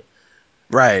offend me.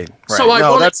 Right, So right.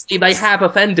 No, that's ironically, they have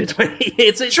offended me.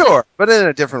 It's sure, but in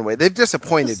a different way. They've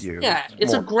disappointed you yeah,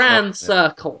 it's a more. No, grand yeah.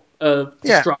 circle of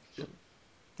Yeah, destruction,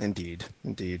 indeed,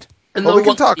 indeed. and Well, no we can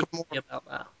one can talk be more. happy about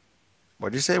that.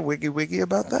 What did you say, wiggy wiggy,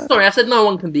 about that? Sorry, I said no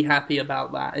one can be happy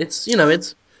about that. It's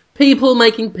people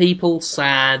making people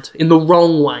sad in the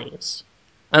wrong ways.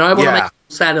 And I want to make Yeah, people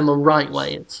sad in the right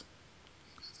ways.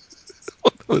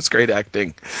 that was great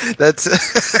acting. That's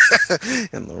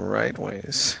in the right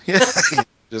ways. Yeah,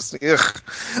 just ugh.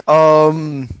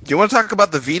 Do you want to talk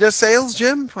about the Vita sales,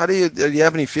 Jim? Do you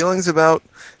have any feelings about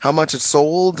how much it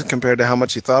sold compared to how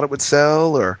much you thought it would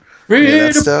sell, or any of Free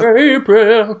that to stuff?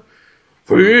 paper,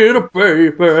 free to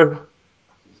paper.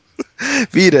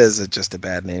 Vita is just a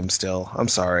bad name still. I'm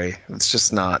sorry. It's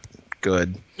just not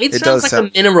good. It It sounds does like sound.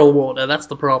 a mineral water, that's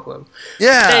the problem.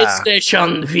 Yeah.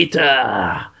 PlayStation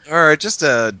Vita. Or just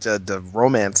a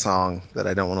romance song that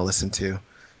I don't want to listen to.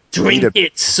 Drink Vita.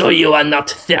 it so you are not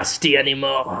thirsty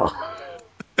anymore.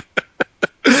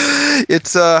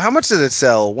 It's how much did it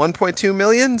sell? 1.2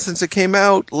 million since it came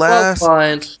out last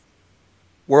Worldwide.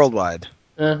 worldwide.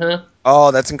 Uh-huh.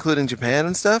 Oh, that's including Japan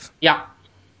and stuff? Yeah.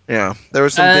 Yeah. There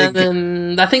was some And big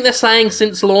then I think they're saying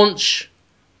since launch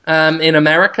in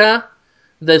America,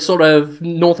 the sort of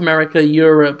North America,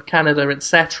 Europe, Canada,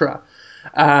 etc.,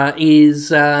 is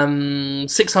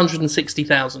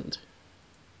 660,000,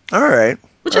 All right.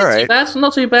 which All ain't too right. bad.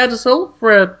 Not too bad at all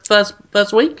for a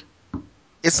first week.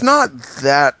 It's not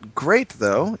that great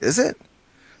though, is it?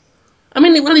 I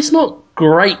mean, well, it's not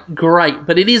great,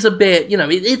 but it is a bit.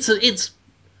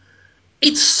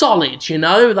 It's solid.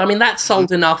 I mean, that's Mhm.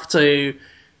 sold enough to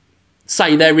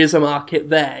say there is a market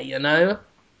there.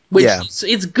 Which Yeah.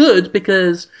 it's good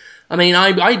because I mean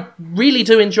I really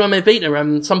do enjoy my Vita,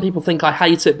 and some people think I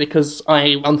hate it because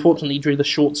I unfortunately drew the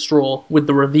short straw with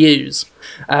the reviews.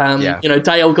 Yeah.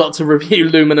 Dale got to review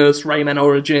Luminous, Rayman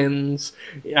Origins,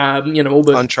 all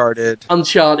the Uncharted,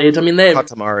 Uncharted. I mean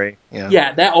Katamari.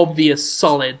 Yeah. they're obvious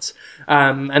solids.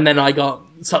 And then I got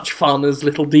such fun as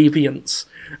Little Deviants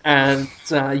and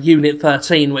Unit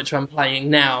 13, which I'm playing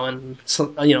now, and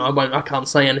so, I can't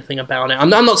say anything about it. I'm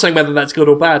not saying whether that's good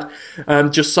or bad.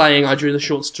 Just saying I drew the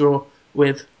short straw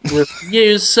with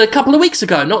reviews a couple of weeks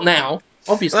ago, not now.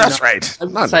 Obviously That's not. right. I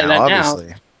wouldn't Not say now, that now,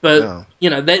 obviously. but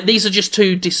No. these are just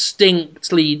two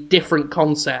distinctly different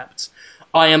concepts.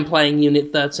 I am playing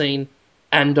Unit 13,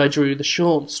 and I drew the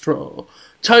short straw.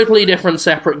 Totally different,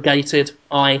 separate, gated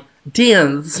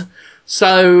ideas.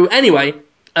 So anyway,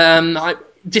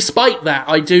 despite that,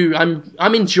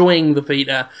 I'm enjoying the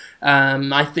Vita.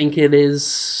 I think it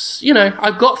is,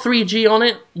 I've got 3G on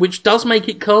it, which does make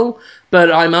it cool,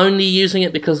 but I'm only using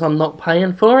it because I'm not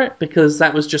paying for it, because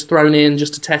that was just thrown in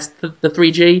just to test the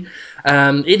 3G.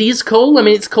 It is cool. I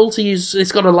mean, it's cool to use.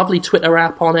 It's got a lovely Twitter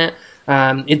app on it.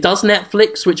 It does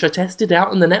Netflix, which I tested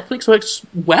out, and the Netflix works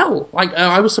well. Like,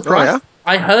 I was surprised. Oh, yeah?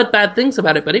 I heard bad things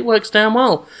about it, but it works damn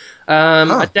well.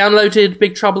 I downloaded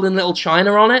Big Trouble in Little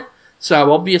China on it,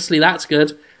 so obviously that's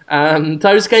good.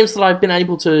 Those games that I've been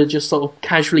able to just sort of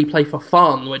casually play for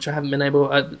fun, which I haven't been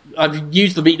able. I've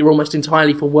used the Vita almost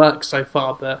entirely for work so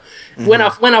far, but when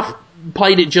I've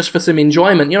played it just for some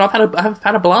enjoyment, I've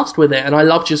had a blast with it, and I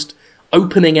love just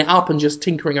opening it up and just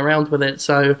tinkering around with it.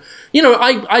 So,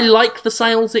 I like the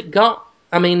sales it got.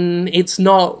 I mean, it's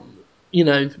not.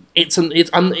 It's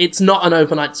not an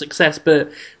overnight success,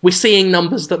 but we're seeing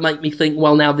numbers that make me think,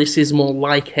 well, now this is more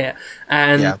like it,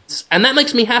 and that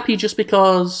makes me happy just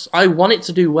because I want it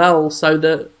to do well, so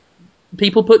that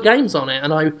people put games on it,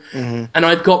 and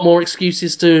I've got more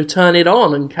excuses to turn it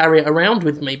on and carry it around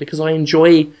with me because I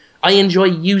enjoy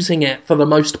using it for the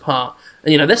most part.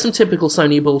 And, there's some typical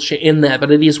Sony bullshit in there,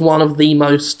 but it is one of the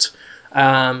most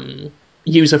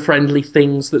user-friendly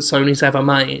things that Sony's ever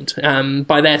made.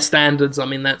 By their standards, I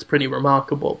mean, that's pretty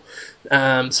remarkable.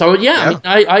 I mean,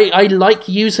 I like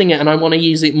using it, and I want to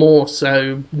use it more,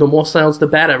 so the more sales, the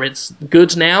better. It's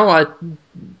good now. I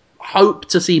hope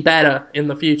to see better in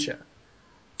the future.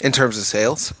 In terms of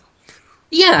sales?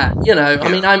 Yeah, I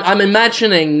mean, I'm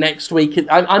imagining next week,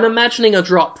 I'm imagining a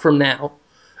drop from now,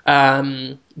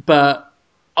 but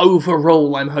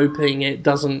overall, I'm hoping it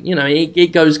doesn't,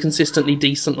 it goes consistently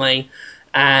decently,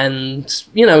 and,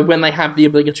 when they have the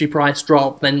obligatory price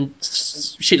drop, then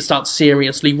shit starts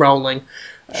seriously rolling.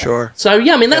 Sure. So,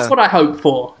 yeah, I mean, that's what I hope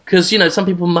for, because, some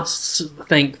people must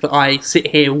think that I sit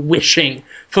here wishing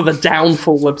for the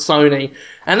downfall of Sony,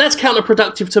 and that's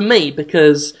counterproductive to me,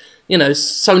 because,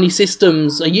 Sony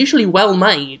systems are usually well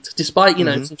made, despite,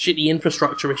 some shitty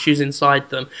infrastructure issues inside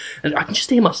them, and I can just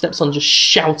hear my stepson just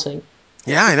shouting.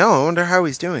 Yeah, I know. I wonder how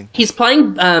he's doing. He's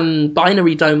playing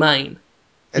Binary Domain.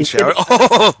 And shout.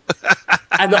 Oh!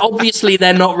 And obviously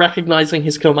they're not recognizing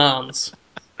his commands.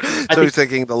 So he's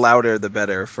thinking the louder the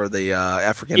better for the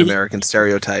African-American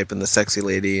stereotype and the sexy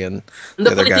lady and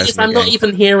the other funny thing guys is, in the I'm gang. not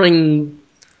even hearing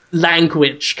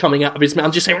language coming out of his mouth.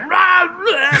 I'm just saying, rah,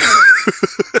 rah.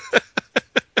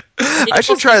 I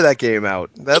should try that game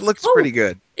out. That looks pretty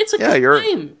good. It's a good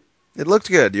game. It looked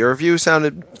good. Your review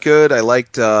sounded good. I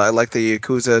liked the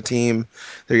Yakuza team.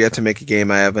 They're yet to make a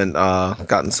game I haven't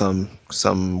gotten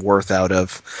some worth out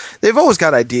of. They've always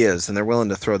got ideas, and they're willing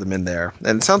to throw them in there.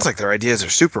 And it sounds like their ideas are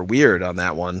super weird on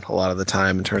that one a lot of the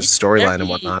time in terms of storyline and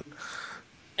whatnot.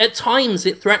 At times,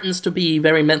 it threatens to be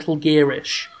very Metal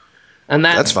Gear-ish. And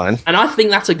that's fine. And I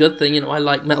think that's a good thing. I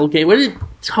like Metal Gear.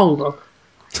 Hold on.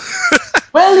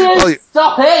 Will you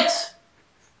stop it?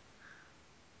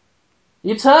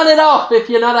 You turn it off if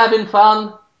you're not having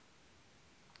fun.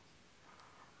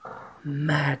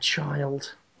 Mad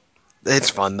child.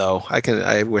 It's fun though.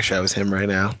 I wish I was him right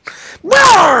now.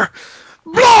 Blarg!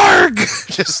 Blarg!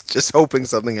 just hoping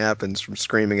something happens from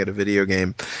screaming at a video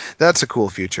game. That's a cool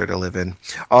future to live in.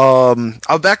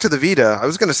 Back to the Vita. I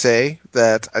was going to say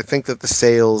that I think that the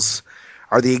sales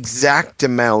are the exact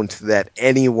amount that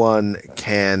anyone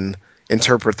can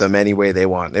interpret them any way they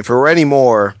want. If it were any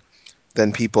more,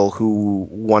 then people who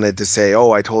wanted to say,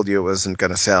 "Oh, I told you it wasn't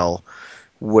going to sell,"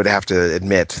 would have to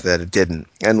admit that it didn't.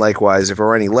 And likewise, if it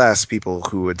were any less, people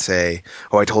who would say,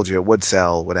 "Oh, I told you it would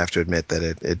sell," would have to admit that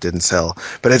it didn't sell.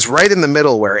 But it's right in the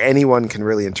middle where anyone can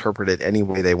really interpret it any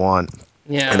way they want.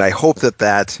 Yeah. And I hope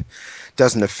that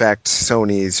doesn't affect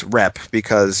Sony's rep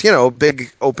because,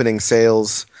 big opening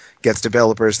sales gets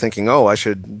developers thinking, "Oh, I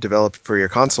should develop for your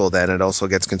console then." It also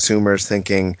gets consumers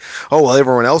thinking, "Oh, well,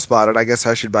 everyone else bought it. I guess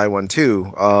I should buy one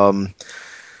too."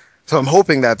 So I'm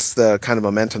hoping that's the kind of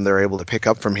momentum they're able to pick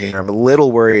up from here. I'm a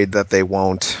little worried that they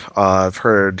won't. I've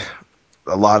heard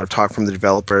a lot of talk from the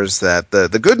developers that the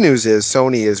good news is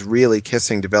Sony is really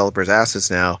kissing developers'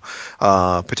 asses now.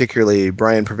 Particularly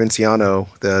Brian Provinciano,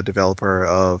 the developer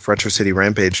of Retro City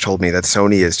Rampage, told me that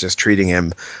Sony is just treating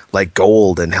him like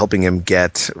gold and helping him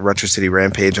get Retro City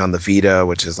Rampage on the Vita,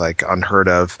 which is like unheard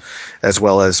of, as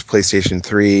well as PlayStation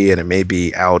 3, and it may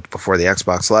be out before the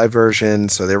Xbox Live version.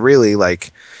 So they're really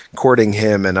like courting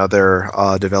him and other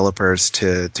developers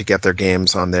to get their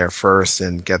games on there first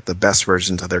and get the best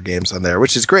versions of their games on there,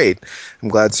 which is great. I'm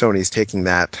glad Sony's taking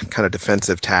that kind of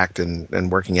defensive tact and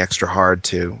working extra hard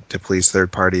to please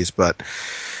third parties. But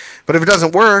if it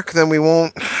doesn't work, then we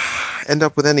won't end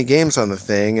up with any games on the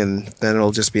thing, and then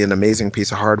it'll just be an amazing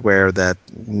piece of hardware that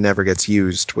never gets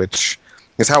used, which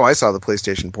is how I saw the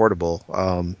PlayStation Portable.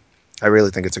 I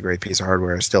really think it's a great piece of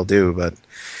hardware. I still do, but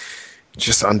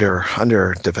just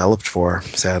underdeveloped for,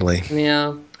 sadly.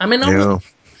 Yeah. I mean, Yeah.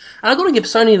 I've got to give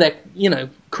Sony their,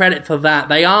 credit for that.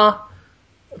 They are,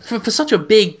 for such a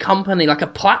big company, like a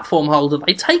platform holder,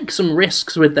 they take some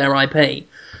risks with their IP.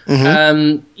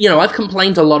 I've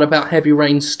complained a lot about Heavy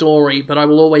Rain's story, but I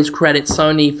will always credit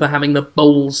Sony for having the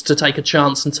balls to take a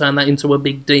chance and turn that into a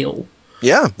big deal.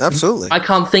 Yeah, absolutely. I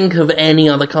can't think of any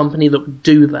other company that would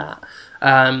do that.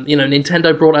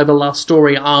 Nintendo brought over Last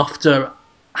Story after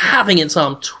having its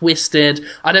arm twisted.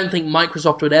 I don't think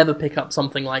Microsoft would ever pick up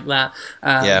something like that.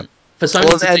 Yeah. For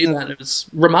Sony to do that, it was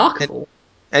remarkable.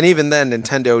 And even then,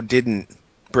 Nintendo didn't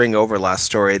bring over Last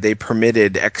Story. They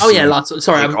permitted Oh yeah, Xseed to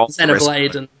take all the risk.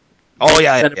 Xenoblade and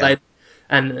Yeah.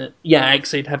 and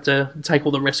Xseed have to take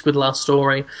all the risk with Last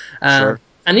Story. Sure.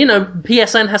 And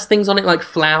PSN has things on it like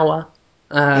Flower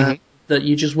that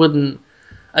you just wouldn't.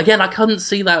 Again, I couldn't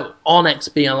see that on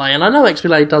XBLA, and I know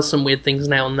XBLA does some weird things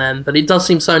now and then, but it does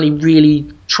seem Sony really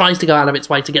tries to go out of its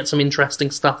way to get some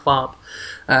interesting stuff up.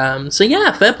 So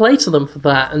yeah, fair play to them for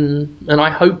that, and I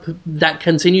hope that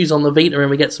continues on the Vita and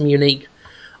we get some unique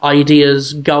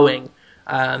ideas going,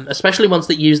 especially ones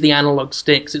that use the analog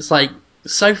sticks. It's like,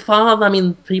 so far, I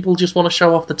mean, people just want to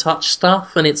show off the touch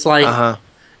stuff, and it's like,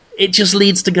 it just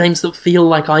leads to games that feel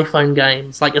like iPhone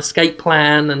games, like Escape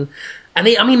Plan,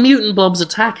 Mutant Blob's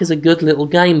Attack is a good little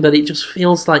game, but it just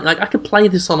feels like I could play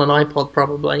this on an iPod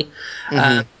probably.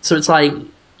 So it's like,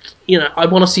 I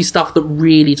want to see stuff that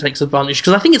really takes advantage,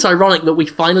 because I think it's ironic that we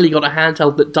finally got a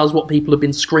handheld that does what people have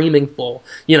been screaming for.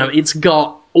 It's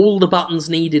got all the buttons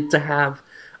needed to have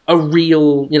a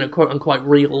real, quote-unquote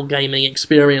real gaming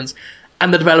experience.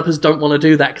 And the developers don't want to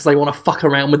do that because they want to fuck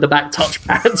around with the back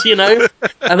touchpads,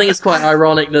 I think it's quite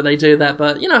ironic that they do that.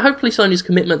 But, hopefully Sony's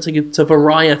commitment to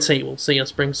variety will see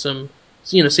us bring some,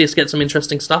 see us get some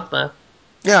interesting stuff there.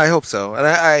 Yeah, I hope so. And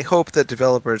I hope that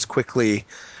developers quickly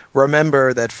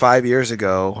remember that 5 years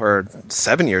ago, or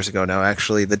 7 years ago now,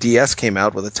 actually, the DS came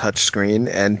out with a touch screen,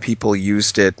 and people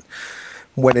used it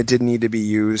when it didn't need to be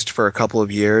used for a couple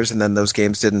of years, and then those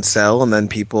games didn't sell, and then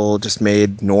people just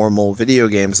made normal video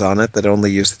games on it that only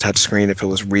used the touchscreen if it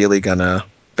was really gonna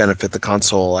benefit the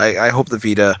console. I hope the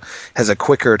Vita has a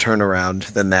quicker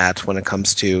turnaround than that when it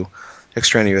comes to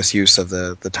extraneous use of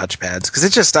the touchpads,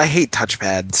 because I hate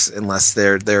touchpads unless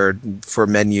they're for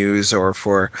menus or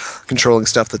for controlling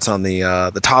stuff that's on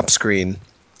the top screen.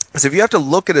 Because if you have to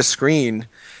look at a screen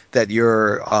that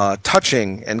you're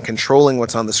touching and controlling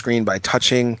what's on the screen by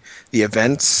touching the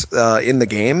events in the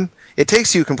game, it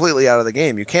takes you completely out of the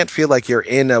game. You can't feel like you're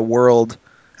in a world.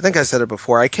 I think I said it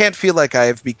before. I can't feel like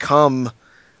I've become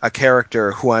a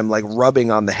character who I'm like rubbing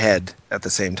on the head at the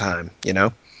same time,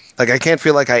 Like I can't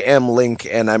feel like I am Link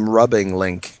and I'm rubbing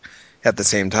Link at the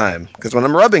same time. Because when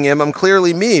I'm rubbing him, I'm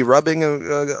clearly me rubbing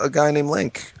a guy named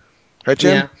Link. Right,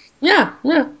 Jim? Yeah.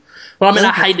 Well,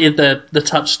 I hated the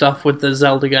touch stuff with the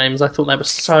Zelda games. I thought that was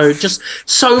so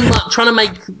much. Trying to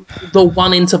make the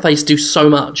one interface do so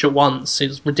much at once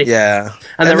is ridiculous. Yeah.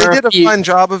 And they did a fine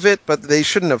job of it, but they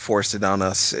shouldn't have forced it on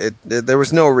us. There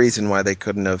was no reason why they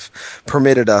couldn't have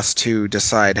permitted us to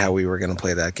decide how we were going to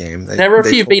play that game. There are a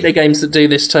few Vita games that do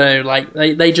this too. Like,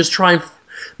 they just try and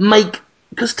make...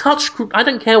 Because I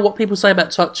don't care what people say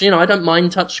about touch. I don't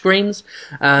mind touch screens.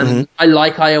 I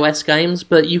like iOS games,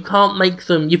 but you can't make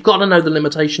them. You've got to know the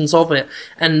limitations of it.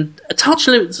 And a touch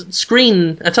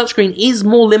screen is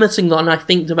more limiting than I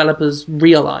think developers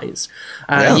realize.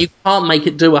 You can't make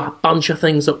it do a bunch of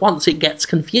things at once. It gets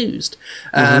confused.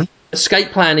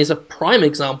 Escape Plan is a prime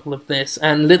example of this,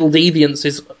 and Little Deviants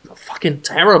is fucking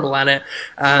terrible at it.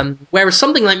 Whereas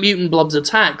something like Mutant Blob's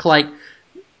Attack, like,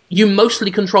 you mostly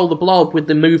control the blob with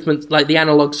the movement, like the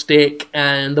analog stick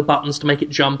and the buttons to make it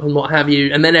jump and what have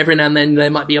you. And then every now and then there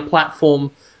might be a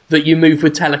platform that you move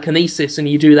with telekinesis, and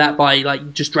you do that by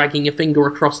like just dragging your finger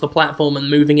across the platform and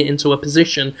moving it into a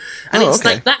position. And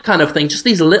like that kind of thing, just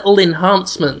these little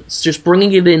enhancements, just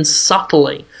bringing it in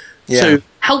subtly to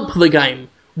help the game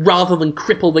rather than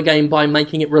cripple the game by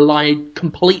making it rely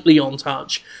completely on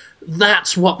touch.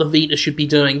 That's what the Vita should be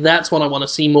doing. That's what I want to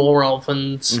see more of.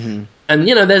 And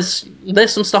there's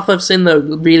some stuff I've seen that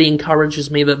really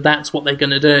encourages me that that's what they're going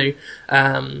to do.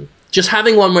 Just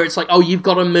having one where it's like, oh, you've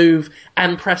got to move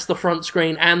and press the front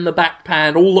screen and the back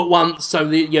pad all at once, so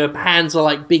that your hands are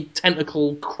like big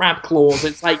tentacle crab claws.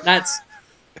 It's like that's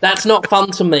not fun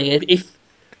to me. If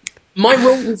my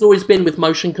rule has always been with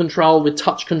motion control, with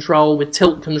touch control, with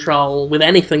tilt control, with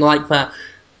anything like that,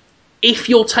 if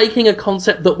you're taking a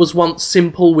concept that was once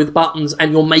simple with buttons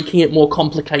and you're making it more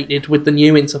complicated with the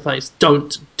new interface,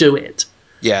 don't do it.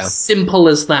 Yeah. Simple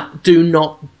as that. Do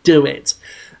not do it.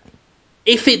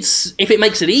 If it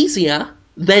makes it easier,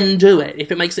 then do it.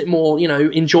 If it makes it more,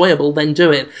 enjoyable, then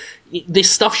do it.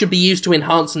 This stuff should be used to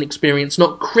enhance an experience,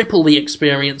 not cripple the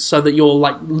experience so that you're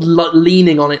like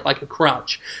leaning on it like a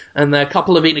crutch. And a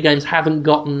couple of Vita games haven't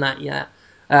gotten that yet.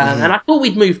 And I thought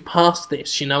we'd moved past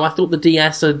this, I thought the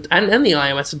DS and the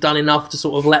iOS had done enough to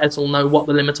sort of let us all know what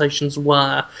the limitations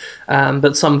were.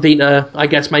 But some Vita, I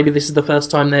guess maybe this is the first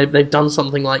time they've done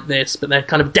something like this, but they're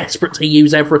kind of desperate to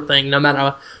use everything, no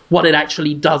matter what it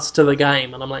actually does to the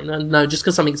game. And I'm like, no, just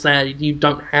because something's there, you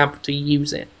don't have to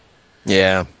use it.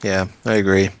 Yeah, I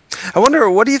agree. I wonder,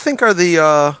 what do you think are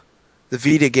the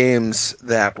Vita games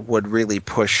that would really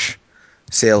push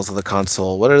sales of the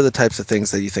console? What are the types of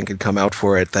things that you think could come out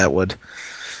for it that would,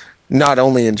 not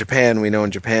only in Japan, we know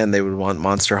in Japan they would want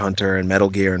Monster Hunter and Metal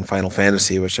Gear and Final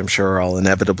Fantasy, which I'm sure are all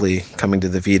inevitably coming to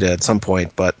the Vita at some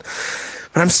point, but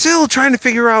I'm still trying to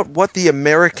figure out what the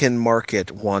American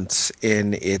market wants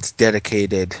in its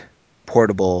dedicated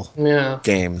portable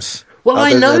games, Well,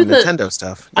 other than Nintendo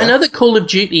stuff. I Yeah? know that Call of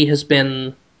Duty has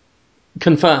been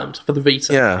confirmed for the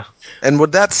Vita. Yeah. And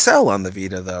would that sell on the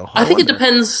Vita, though? I think wonder. it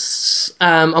depends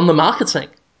on the marketing.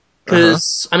 Uh-huh.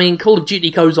 Because, Call of Duty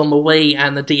goes on the Wii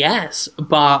and the DS,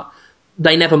 but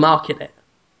they never market it.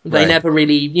 They never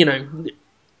really,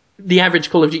 the average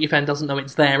Call of Duty fan doesn't know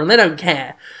it's there, and they don't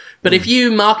care. But if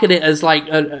you market it as like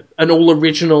an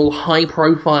all-original,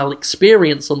 high-profile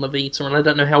experience on the Vita, and I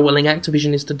don't know how willing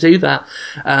Activision is to do that,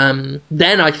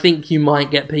 then I think you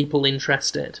might get people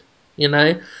interested,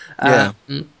 Yeah.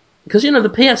 Because, the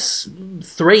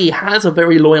PS3 has a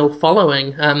very loyal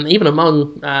following, even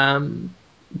among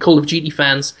Call of Duty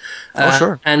fans.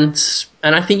 Sure. And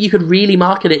I think you could really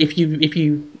market it if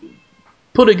you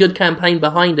put a good campaign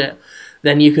behind it.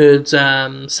 Then you could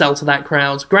sell to that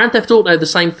crowd. Grand Theft Auto, the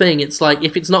same thing. It's like,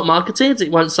 if it's not marketed,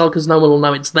 it won't sell because no one will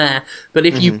know it's there. But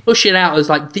if you push it out as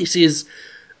like, this is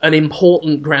an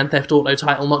important Grand Theft Auto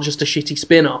title, not just a shitty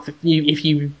spin-off. If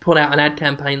you put out an ad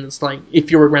campaign that's like,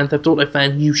 if you're a Grand Theft Auto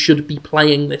fan, you should be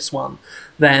playing this one,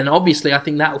 then obviously I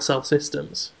think that'll sell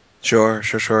systems. Sure.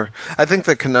 I think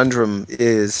the conundrum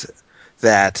is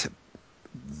that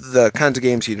the kinds of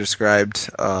games you described,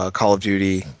 Call of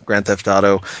Duty, Grand Theft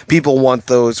Auto, people want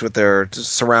those with their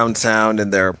surround sound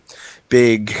and their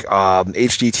big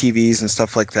HD TVs and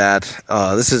stuff like that.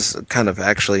 This is kind of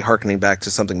actually harkening back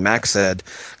to something Max said,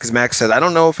 because Max said, I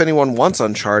don't know if anyone wants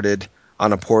Uncharted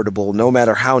on a portable, no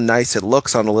matter how nice it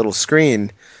looks on a little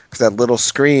screen, because that little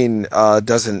screen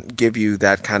doesn't give you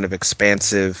that kind of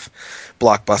expansive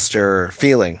blockbuster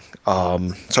feeling.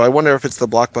 So I wonder if it's the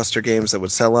blockbuster games that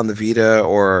would sell on the Vita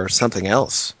or something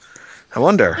else. I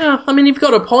wonder. Yeah, you've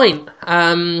got a point.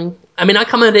 I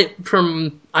come at it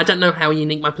from, I don't know how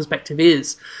unique my perspective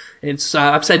is. It's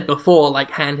I've said before,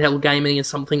 like, handheld gaming is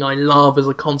something I love as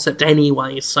a concept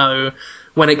anyway, so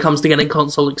when it comes to getting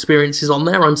console experiences on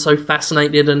there, I'm so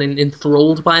fascinated and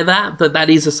enthralled by that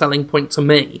is a selling point to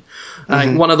me.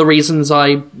 One of the reasons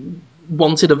I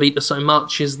wanted a Vita so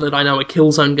much is that I know a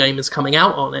Killzone game is coming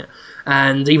out on it,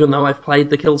 and even though I've played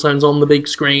the Killzones on the big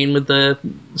screen with the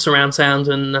surround sound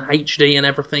and HD and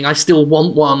everything, I still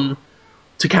want one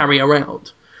to carry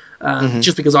around,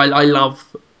 just because I love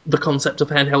the concept of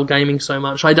handheld gaming so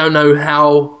much. I don't know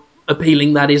how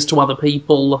appealing that is to other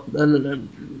people, and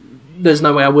there's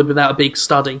no way I would without a big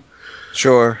study.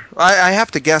 Sure. I have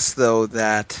to guess, though,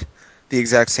 that the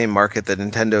exact same market that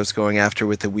Nintendo's going after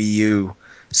with the Wii U,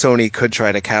 Sony could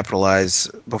try to capitalize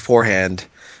beforehand,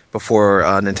 before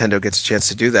Nintendo gets a chance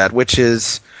to do that, which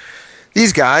is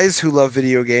these guys who love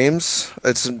video games.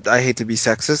 I hate to be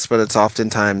sexist, but it's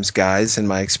oftentimes guys in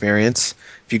my experience.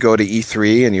 If you go to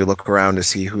E3 and you look around to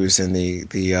see who's in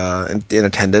in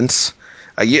attendance,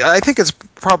 I think it's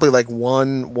probably like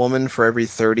one woman for every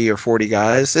 30 or 40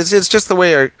 guys. It's just the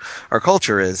way our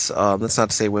culture is. That's not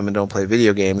to say women don't play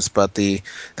video games, but the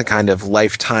kind of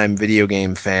lifetime video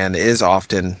game fan is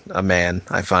often a man,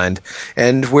 I find.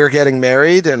 And we're getting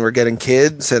married and we're getting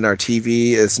kids, and our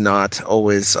TV is not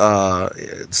always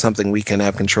something we can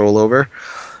have control over.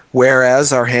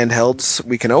 Whereas our handhelds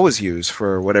we can always use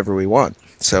for whatever we want.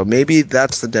 So maybe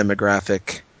that's the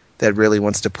demographic that really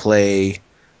wants to play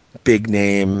big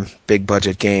name, big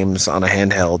budget games on a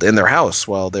handheld in their house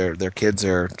while their kids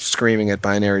are screaming at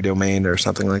Binary Domain or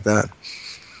something like that.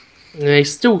 Yeah,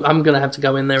 I'm gonna have to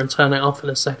go in there and turn it off in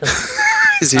a second.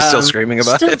 Is he still screaming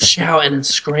about still it? shouting and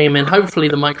screaming. Hopefully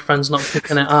the microphone's not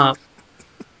picking it up.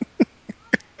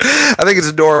 I think it's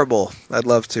adorable. I'd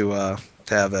love to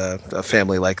to have a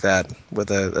family like that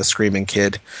with a screaming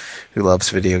kid who loves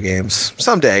video games.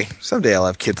 Someday I'll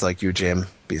have kids like you, Jim.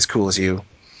 Be as cool as you.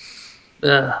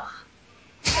 Ugh.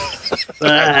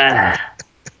 I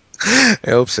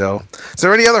hope so. Is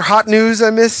there any other hot news I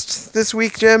missed this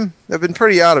week, Jim? I've been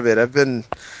pretty out of it.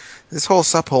 This whole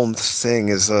Sup Home thing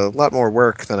is a lot more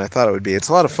work than I thought it would be. It's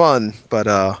a lot of fun,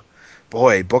 but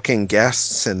boy, booking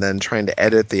guests and then trying to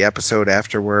edit the episode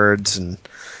afterwards and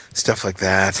stuff like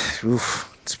that.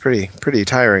 Oof, it's pretty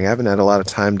tiring. I haven't had a lot of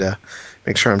time to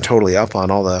make sure I'm totally up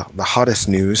on all the hottest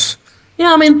news.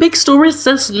 Yeah, I mean, big stories.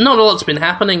 There's not a lot's been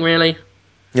happening, really.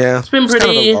 Yeah, It's been kind of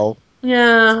a pretty... lull.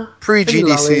 Yeah. Pretty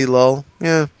Pre-GDC lully. lull.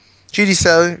 Yeah.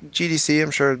 GDC,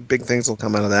 I'm sure big things will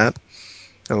come out of that.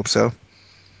 I hope so.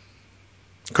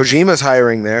 Kojima's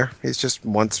hiring there. He just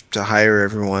wants to hire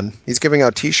everyone. He's giving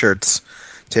out T-shirts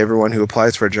to everyone who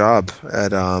applies for a job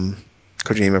at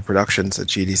Kojima Productions at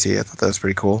GDC. I thought that was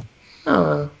pretty cool.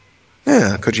 Oh.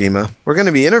 Yeah, Kojima. We're going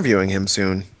to be interviewing him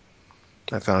soon.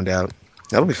 I found out.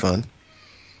 That'll be fun.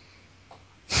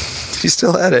 He's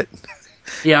still at it.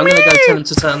 Yeah, I'm going to go tell him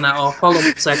to turn that off. Hold on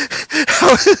a sec.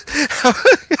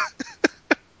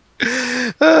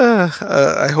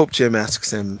 I hope Jim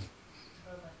asks him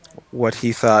what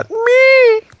he thought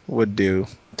me would do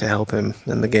to help him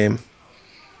in the game.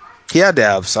 He had to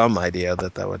have some idea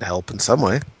that would help in some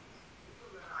way,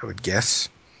 I would guess.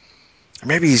 Or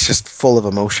maybe he's just full of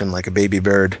emotion like a baby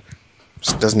bird.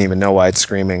 Just doesn't even know why it's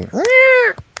screaming. Put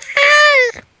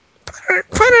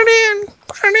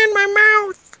it in my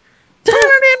mouth. Put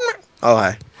it in my... Oh,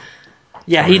 hi.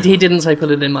 Yeah, he didn't say put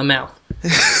it in my mouth. He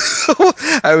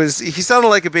sounded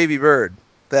like a baby bird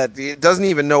that it doesn't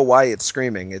even know why it's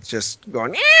screaming. It's just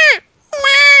going.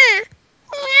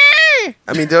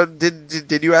 I mean,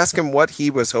 did you ask him what he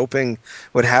was hoping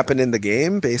would happen in the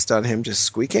game based on him just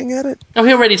squeaking at it? Oh,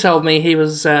 he already told me he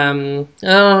was, I'm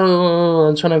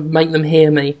trying to make them hear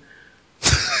me.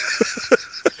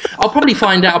 I'll probably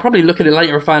find out. I'll probably look at it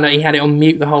later and find out he had it on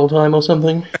mute the whole time or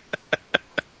something.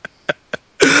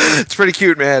 It's pretty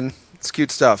cute, man. It's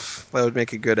cute stuff. That would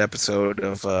make a good episode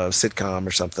of a sitcom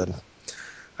or something.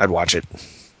 I'd watch it.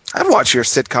 I'd watch your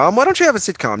sitcom. Why don't you have a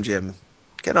sitcom, Jim?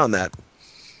 Get on that.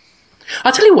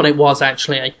 I'll tell you what it was,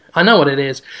 actually. I know what it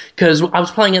is. Because I was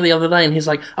playing it the other day, and he's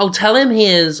like, oh, tell him he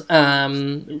is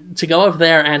to go over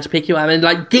there and to pick you up. And,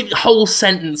 like, give whole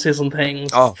sentences and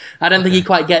things. Oh, I don't think he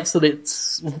quite gets that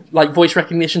it's, like, voice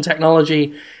recognition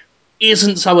technology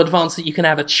isn't so advanced that you can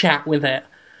have a chat with it.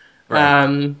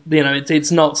 Right.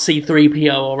 It's not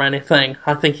C3PO or anything.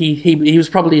 I think he was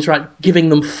probably giving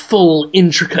them full,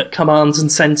 intricate commands and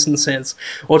sentences,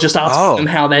 or just asking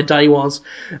them how their day was.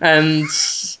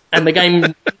 And the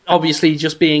game, obviously,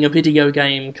 just being a video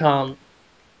game, can't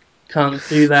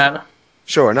do that.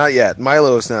 Sure, not yet.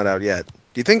 Milo's not out yet.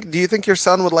 Do you think your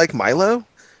son would like Milo?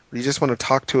 Do you just want to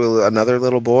talk to another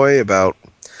little boy about,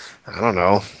 I don't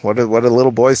know, what do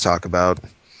little boys talk about?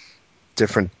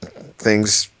 Different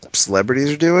things celebrities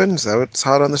are doing? Is that what's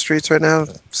hot on the streets right now?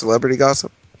 Celebrity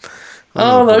gossip?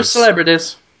 Oh, those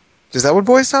celebrities. Is that what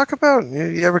boys talk about?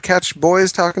 You ever catch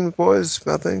boys talking with boys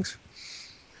about things?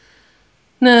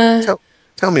 Nah.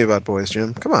 Tell me about boys,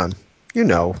 Jim. Come on. You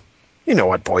know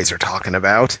what boys are talking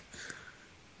about.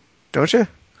 Don't you?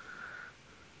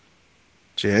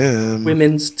 Jim.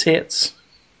 Women's tits.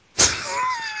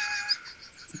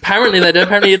 Apparently they do.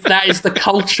 Apparently that is the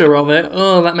culture of it.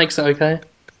 Oh, that makes it okay.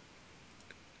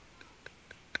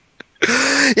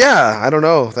 Yeah, I don't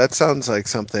know. That sounds like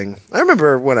something. I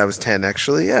remember when I was 10,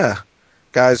 actually, yeah.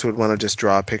 Guys would want to just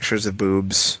draw pictures of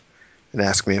boobs and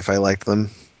ask me if I liked them.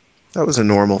 That was a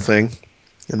normal thing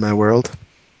in my world.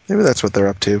 Maybe that's what they're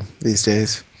up to these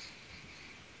days.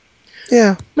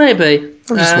 Yeah. Maybe.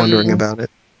 I'm just wondering about it.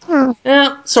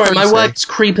 Yeah, sorry, my say. wife's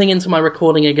creeping into my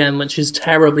recording again, which is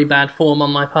terribly bad form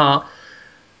on my part.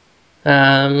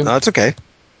 No, it's okay.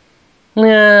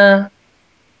 Yeah.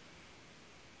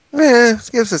 Yeah, it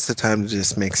gives us the time to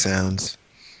just make sounds.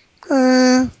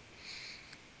 That's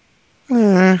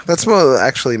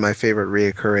actually my favorite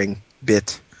reoccurring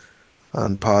bit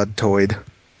on Podtoid.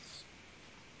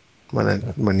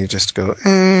 When you just go,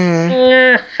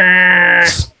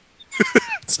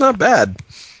 It's not bad.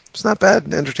 It's not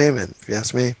bad entertainment, if you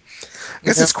ask me. I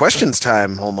guess it's questions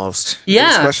time, almost. You think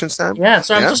it's Yeah. questions time? Yeah,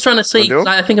 so I'm just trying to see, Wanna do 'em?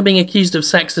 I think I'm being accused of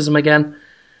sexism again.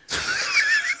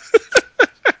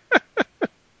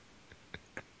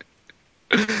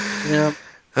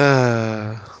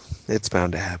 Yeah. It's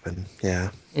bound to happen, yeah.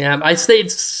 Yeah, I see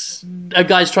it's a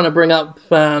guy's trying to bring up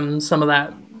some of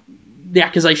the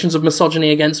accusations of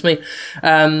misogyny against me.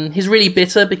 He's really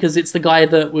bitter because it's the guy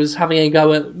that was having a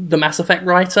go at the Mass Effect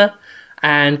writer,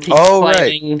 and Oh,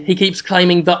 right. he keeps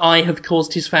claiming that I have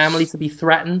caused his family to be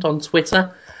threatened on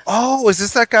Twitter. Oh, is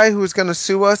this that guy who was going to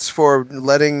sue us for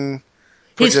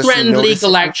He's just threatened noticing?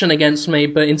 legal action against me,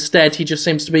 but instead he just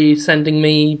seems to be sending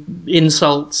me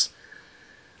insults.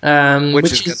 Which is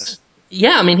Which gonna, is,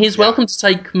 yeah, I mean, he's yeah, welcome to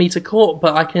take me to court,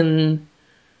 but I can,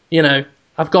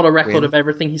 I've got a record win. of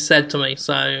everything he said to me,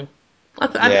 so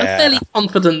I'm Yeah. fairly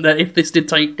confident that if this did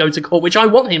go to court, which I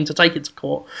want him to take it to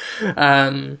court,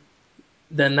 then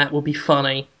that will be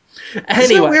funny. Isn't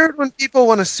it Anyway, weird when people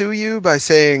want to sue you by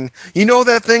saying, you know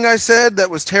that thing I said that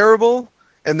was terrible?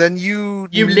 And then you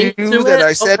you knew linked to that it? I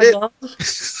Oh said my it?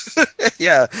 god.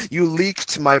 Yeah, you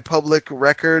leaked my public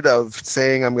record of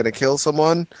saying I'm going to kill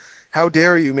someone. How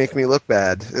dare you make me look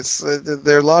bad? It's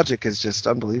their logic is just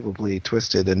unbelievably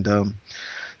twisted and dumb.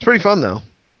 It's pretty fun though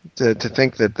to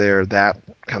think that they're that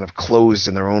kind of closed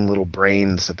in their own little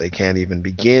brains that they can't even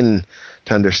begin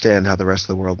to understand how the rest of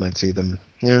the world might see them.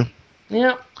 Yeah.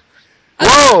 Yeah.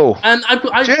 Whoa,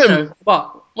 Jim,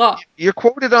 What? you're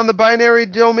quoted on the binary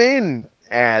domain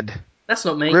ad. That's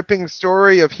not me. Gripping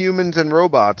story of humans and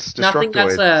robots, No, Destructoid.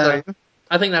 Is that you?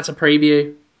 I think that's a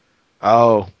preview.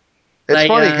 Oh, it's They,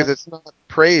 funny because it's not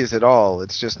praise at all.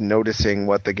 It's just noticing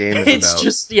what the game is it's about.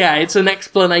 just, yeah, it's an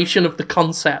explanation of the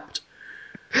concept.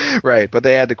 Right, but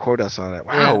they had to quote us on it.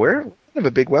 Wow, Yeah. we're kind of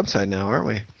a big website now, aren't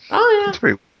we? Oh, yeah. It's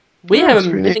pretty. We Yeah, it's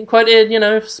haven't pretty neat. been quoted,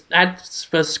 ads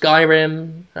for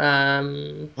Skyrim,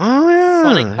 Oh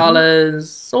Sonic yeah.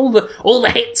 Colors, all the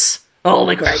hits, all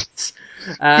the greats.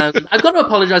 I've got to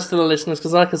apologise to the listeners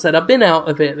because, like I said, I've been out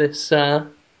of it this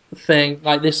thing,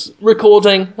 like this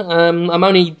recording. I'm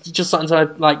only just starting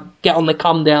to get on the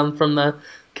come down from the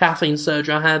caffeine surge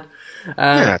I had.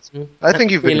 Yeah, I think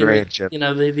you've been Dealing with great,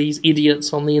 Jim. these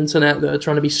idiots on the internet that are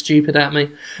trying to be stupid at me.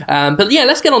 But yeah,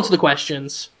 let's get on to the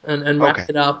questions and wrap Okay,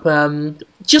 it up.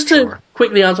 Just to sure.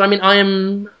 quickly answer, I mean, I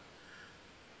am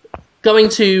going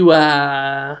to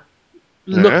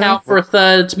look Yeah. out for a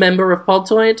third member of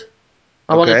Podtoid.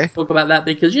 I wanted to Okay. talk about that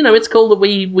because it's cool that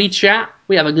we chat,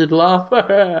 we have a good laugh, but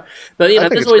I think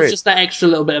there's it's always great. just that extra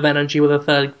little bit of energy with a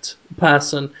third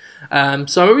person. So I'm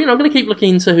going to keep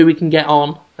looking into who we can get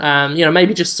on.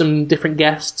 Maybe just some different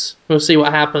guests. We'll see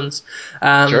what happens.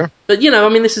 Sure. But I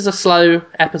mean, this is a slow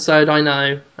episode, I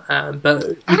know, but I we're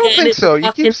don't getting think it the so. You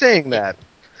keep fucking. saying that.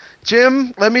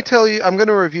 Jim, let me tell you, I'm going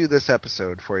to review this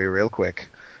episode for you real quick.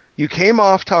 You came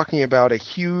off talking about a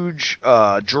huge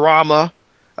drama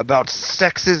about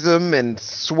sexism and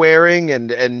swearing and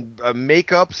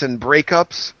makeups and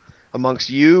breakups amongst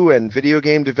you and video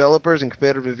game developers and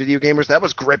competitive video gamers. That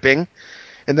was gripping.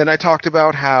 And then I talked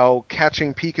about how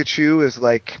catching Pikachu is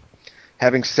like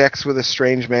having sex with a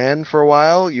strange man for a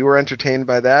while. You were entertained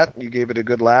by that. You gave it a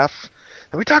good laugh.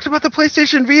 And we talked about the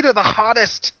PlayStation Vita, the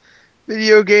hottest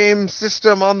video game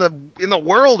system in the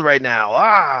world right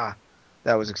now.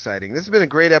 That was exciting. This has been a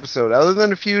great episode. Other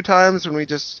than a few times when we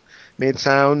just made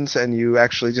sounds and you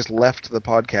actually just left the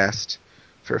podcast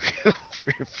for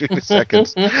for a few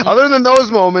seconds. Other than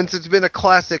those moments, it's been a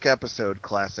classic episode.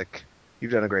 Classic.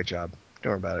 You've done a great job.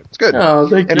 Don't worry about it. It's good. Oh,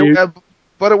 thank you.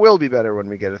 But it will be better when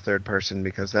we get a third person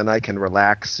because then I can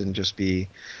relax and just be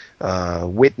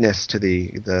witness to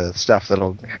the stuff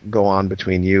that'll go on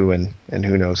between you and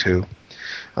who knows who.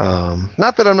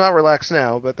 Not that I'm not relaxed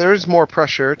now, but there's more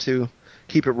pressure to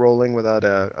keep it rolling without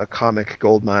a comic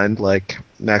goldmine like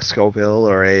Max Scoville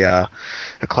or a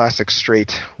classic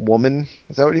straight woman.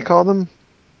 Is that what you call them?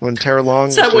 When Tara Long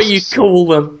Is was that what you just call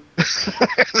them?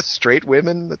 straight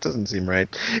women? That doesn't seem right.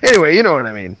 Anyway, you know what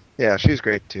I mean. Yeah, she's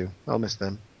great too. I'll miss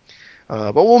them.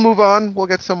 But we'll move on. We'll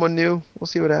get someone new. We'll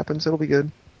see what happens. It'll be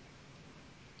good.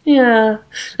 Yeah.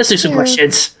 Let's do some Yeah.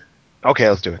 questions. Okay,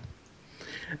 let's do it.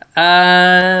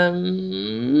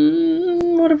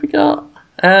 What have we got?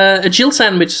 A Jill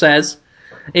Sandwich says,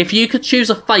 if you could choose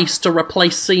a face to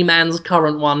replace Seaman's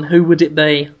current one, who would it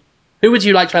be? Who would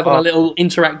you like to have on a little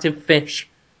interactive fish?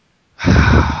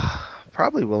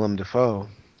 Probably Willem Dafoe.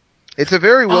 It's a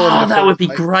very Willem Oh, that Dafoe would be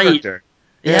like great. character.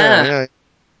 Yeah. Yeah.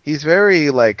 He's very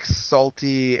like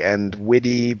salty and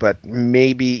witty, but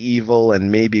maybe evil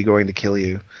and maybe going to kill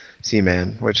you,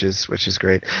 Seaman, which is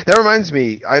great. That reminds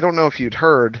me, I don't know if you'd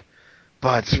heard,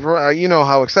 but you know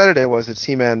how excited I was that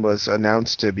Seaman was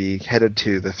announced to be headed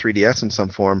to the 3DS in some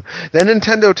form. Then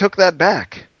Nintendo took that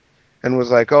back and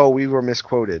was like, "Oh, we were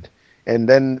misquoted." And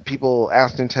then people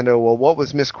asked Nintendo, "Well, what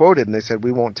was misquoted?" And they said,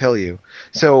 "We won't tell you."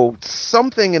 So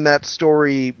something in that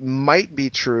story might be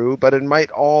true, but it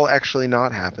might all actually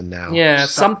not happen now. Yeah,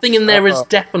 something in there is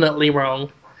definitely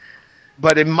wrong.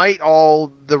 But it might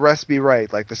all the rest be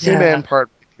right. Like the Yeah. Seaman part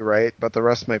might be right, but the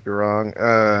rest might be wrong.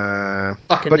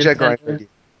 Fucking But Jet Grinder, Nintendo.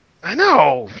 I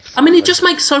know. I mean, it just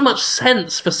makes so much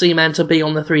sense for Seaman to be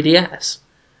on the 3DS.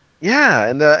 Yeah,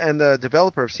 and the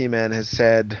developer of Seaman has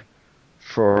said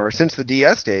since the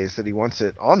DS days that he wants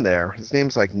it on there. His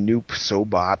name's like Noop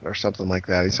Sobot or something like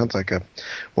that. He sounds like a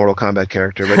Mortal Kombat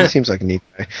character, but he seems like a neat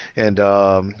guy. And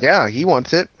yeah, he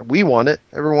wants it. We want it.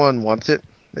 Everyone wants it.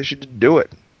 They should do it.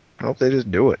 I hope they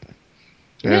just do it.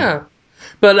 Yeah.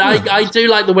 But I do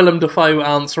like the Willem Dafoe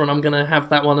answer, and I'm going to have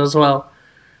that one as well.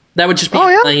 That would just be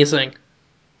amazing.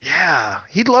 Yeah,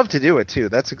 he'd love to do it too.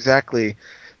 That's exactly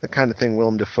the kind of thing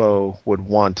Willem Dafoe would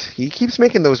want. He keeps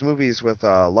making those movies with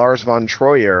Lars von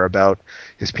Trier about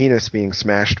his penis being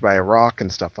smashed by a rock and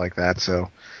stuff like that,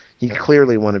 so he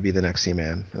clearly want to be the next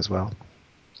Seaman as well.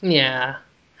 Yeah.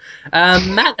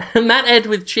 Matt Ed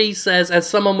with Cheese says, as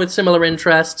someone with similar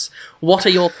interests, what are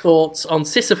your thoughts on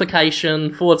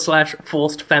sissification /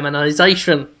 forced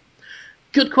feminization?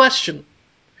 Good question.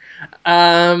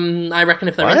 I reckon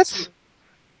if they're What?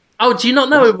 Oh, do you not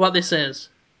know what this is?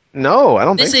 No, I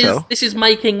don't think so. This is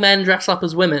making men dress up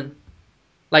as women,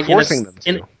 like Forcing them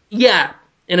to.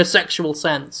 in a sexual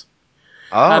sense.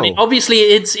 Oh. I mean, obviously,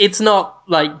 it's not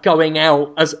like going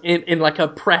out as in like a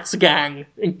press gang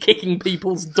and kicking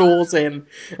people's doors in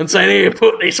and saying, "Here,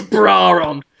 put this bra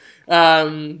on."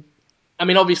 I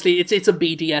mean, obviously, it's a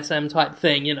BDSM type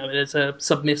thing. You know, it's a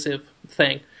submissive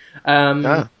thing.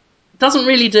 Doesn't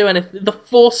really do anything. The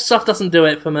forced stuff doesn't do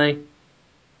it for me.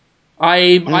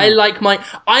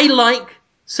 I like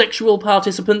sexual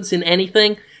participants in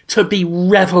anything to be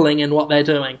reveling in what they're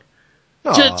doing.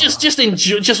 Just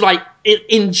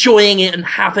enjoying it and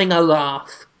having a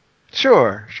laugh.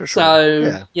 Sure. So,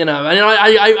 yeah. you know, and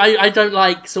I don't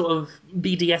like sort of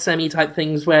BDSM-y type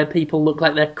things where people look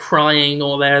like they're crying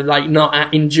or they're like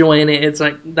not enjoying it. It's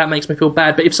like, that makes me feel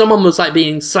bad. But if someone was like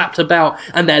being slapped about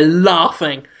and they're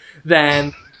laughing,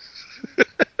 then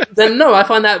no, I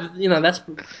find that, you know, that's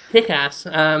kick-ass.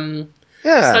 I mean,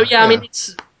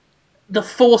 it's the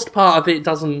forced part of it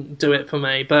doesn't do it for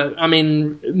me, but I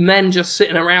mean, men just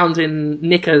sitting around in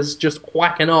knickers just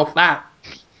whacking off that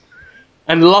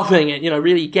and loving it, you know,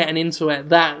 really getting into it,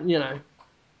 that, you know,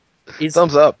 is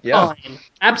thumbs up, yeah. fine.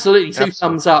 Absolutely, two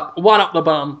thumbs up, one up the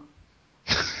bum.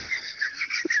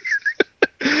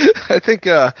 I think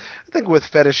with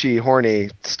fetishy, horny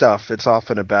stuff, it's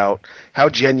often about how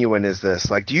genuine is this?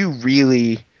 Like, do you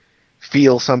really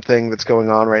feel something that's going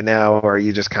on right now, or are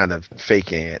you just kind of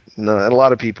faking it? No, and a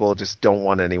lot of people just don't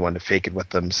want anyone to fake it with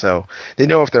them, so they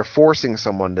know if they're forcing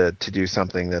someone to do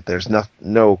something, that there's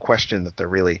no question that they're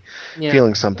really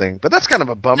feeling something. But that's kind of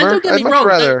a bummer. I'd much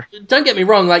rather... Don't get me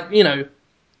wrong, like, you know,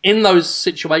 in those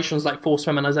situations like forced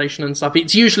feminization and stuff,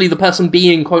 it's usually the person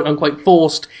being quote-unquote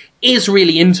forced is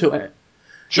really into it.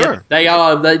 Sure. You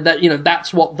know, you know,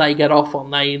 that's what they get off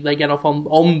on. They get off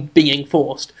on being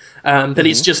forced. But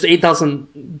it's just, it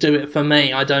doesn't do it for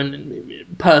me. I don't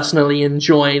personally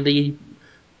enjoy the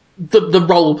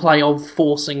role play of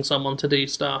forcing someone to do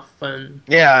stuff. And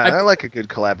I like a good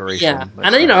collaboration. Yeah,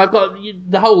 and you know, I've got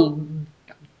the whole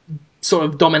sort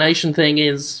of domination thing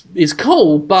is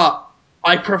cool, but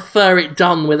I prefer it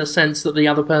done with a sense that the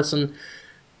other person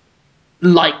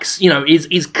likes, you know,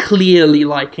 is clearly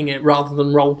liking it, rather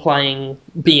than role playing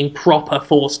being proper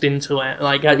forced into it.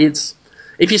 Like, it's,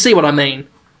 if you see what I mean.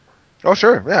 Oh,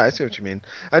 sure. Yeah, I see what you mean.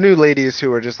 I knew ladies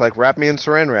who were just like, wrap me in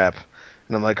saran wrap.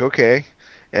 And I'm like, okay.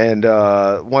 And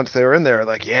once they were in there,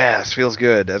 like, yes, feels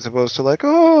good. As opposed to like,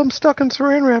 oh, I'm stuck in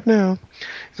saran wrap now.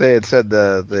 If they had said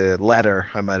the latter,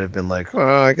 I might have been like,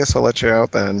 oh, I guess I'll let you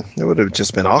out then. It would have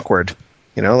just been awkward.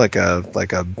 You know, like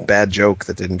a bad joke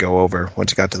that didn't go over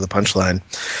once you got to the punchline.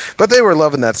 But they were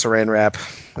loving that saran wrap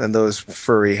and those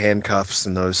furry handcuffs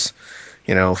and those,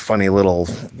 you know, funny little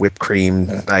whipped cream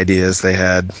ideas they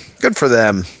had. Good for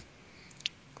them.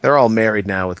 They're all married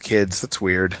now with kids. That's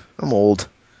weird. I'm old.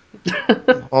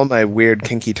 All my weird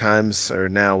kinky times are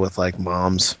now with like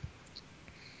moms.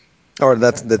 Or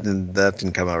that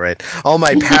didn't come out right. All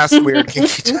my past weird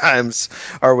kinky times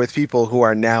are with people who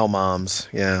are now moms.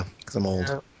 Yeah, because I'm old.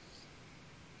 Yeah.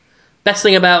 Best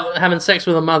thing about having sex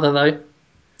with a mother, though.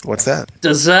 What's that?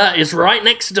 Dessert is right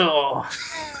next door.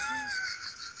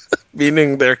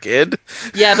 Meaning their kid?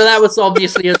 Yeah, but that was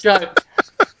obviously a joke.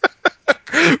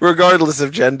 Regardless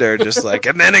of gender, just like,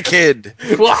 and then a kid.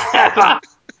 Whatever.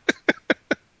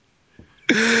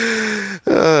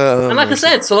 And like I Mercy.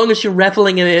 said, so long as you're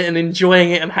reveling in it and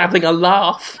enjoying it and having a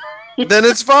laugh, Then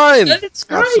it's fine. then it's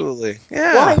great. Absolutely.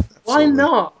 Yeah. Why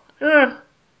not? Tim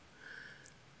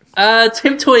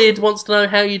Toyd wants to know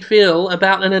how you'd feel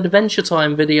about an Adventure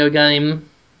Time video game.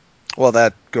 Well,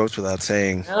 that goes without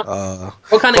saying. Yeah.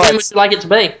 What kind of game would you like it to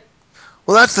be?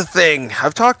 Well, that's the thing.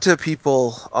 I've talked to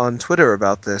people on Twitter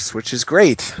about this, which is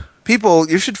great. People,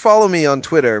 you should follow me on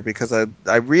Twitter because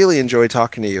I really enjoy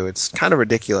talking to you. It's kind of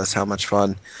ridiculous how much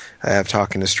fun I have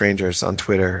talking to strangers on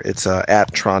Twitter. It's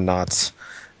at TronNauts.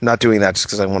 I'm not doing that just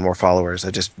because I want more followers.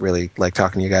 I just really like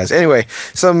talking to you guys. Anyway,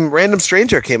 some random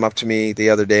stranger came up to me the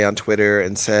other day on Twitter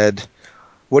and said,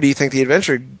 what do you think the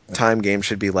Adventure Time game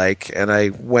should be like? And I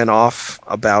went off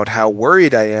about how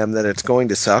worried I am that it's going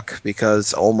to suck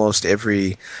because almost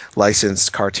every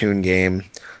licensed cartoon game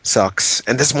sucks.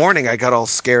 And this morning I got all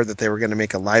scared that they were going to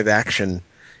make a live action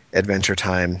Adventure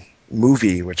Time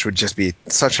movie, which would just be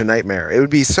such a nightmare. It would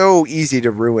be so easy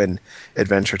to ruin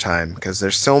Adventure Time because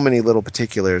there's so many little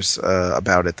particulars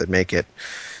about it that make it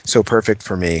so perfect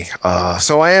for me.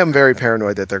 So I am very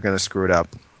paranoid that they're going to screw it up.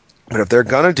 But if they're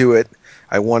going to do it,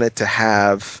 I want it to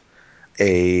have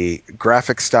a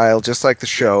graphic style just like the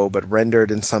show, but rendered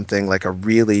in something like a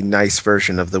really nice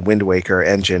version of the Wind Waker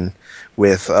engine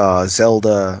with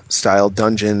Zelda-style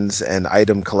dungeons and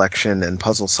item collection and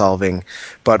puzzle solving,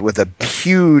 but with a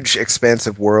huge,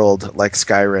 expansive world like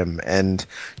Skyrim and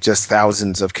just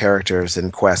thousands of characters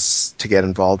and quests to get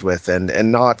involved with,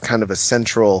 and not kind of a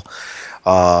central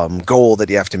goal that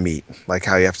you have to meet, like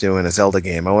how you have to do in a Zelda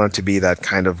game. I want it to be that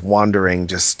kind of wandering,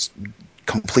 just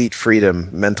complete freedom,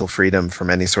 mental freedom from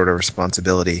any sort of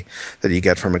responsibility that you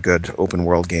get from a good open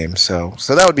world game. So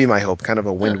that would be my hope, kind of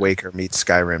a Wind Waker meets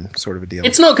Skyrim sort of a deal.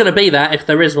 It's not going to be that if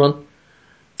there is one.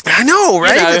 I know,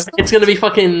 right? You know, it's going to be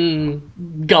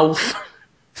fucking golf.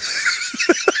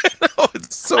 No,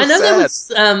 it's so I know sad. there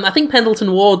was. I think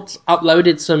Pendleton Ward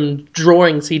uploaded some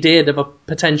drawings he did of a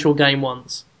potential game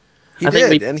once. He I think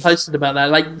did, we and posted about that,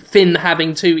 like Finn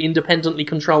having two independently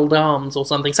controlled arms or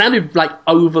something. Sounded like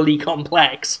overly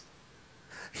complex.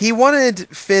 he wanted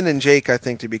Finn and Jake, I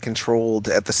think, to be controlled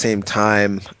at the same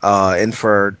time, and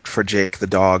for Jake the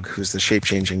dog, who's the shape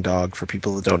changing dog. For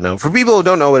people who don't know,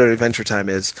 what Adventure Time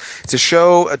is, it's a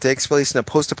show. It takes place in a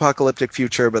post apocalyptic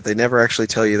future, but they never actually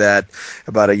tell you that,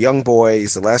 about a young boy.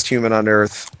 He's the last human on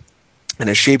Earth, and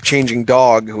a shape changing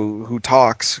dog who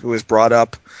talks, who is brought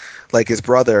up like his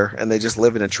brother, and they just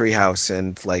live in a treehouse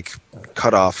and like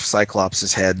cut off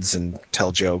Cyclops' heads and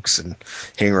tell jokes and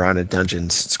hang around in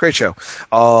dungeons. It's a great show.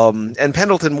 And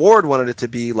Pendleton Ward wanted it to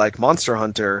be like Monster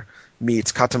Hunter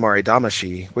meets Katamari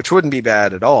Damacy, which wouldn't be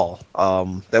bad at all.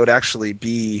 That would actually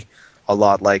be a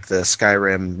lot like the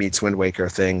Skyrim meets Wind Waker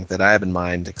thing that I have in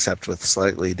mind, except with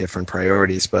slightly different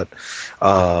priorities. But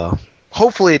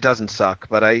hopefully it doesn't suck.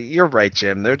 But you're right,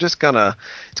 Jim. It's gonna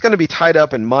be tied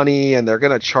up in money, and they're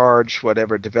gonna charge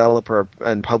whatever developer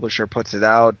and publisher puts it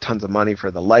out tons of money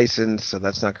for the license. So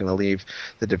that's not gonna leave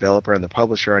the developer and the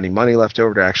publisher any money left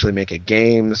over to actually make a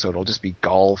game. So it'll just be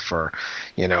golf or,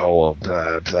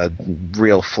 a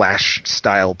real Flash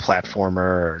style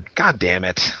platformer. God damn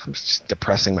it! I'm just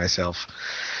depressing myself.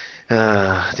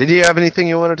 Did you have anything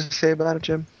you wanted to say about it,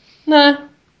 Jim? No.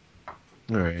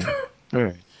 All right. All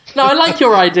right. No, I like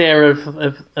your idea of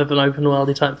an open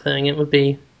worldy type thing. It'd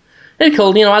be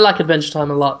cool. I like Adventure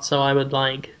Time a lot, so I would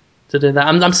like to do that.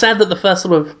 I'm sad that the first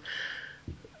sort of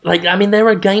there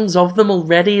are games of them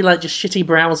already, like just shitty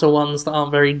browser ones that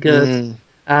aren't very good.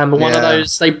 One of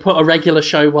those, they put a regular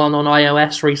show one on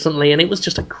iOS recently, and it was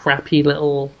just a crappy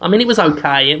little. It was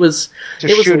okay. It was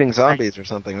shooting zombies or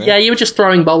something, right? Yeah, you were just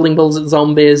throwing bowling balls at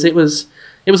zombies. It was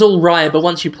all right, but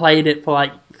once you played it for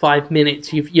like 5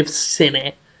 minutes, you've seen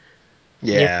it.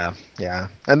 Yeah.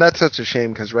 And that's such a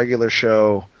shame because regular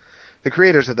show, the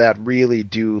creators of that really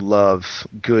do love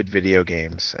good video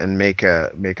games and make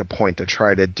a point to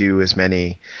try to do as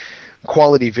many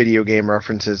quality video game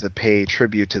references that pay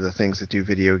tribute to the things that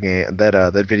video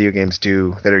games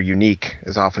do that are unique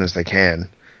as often as they can.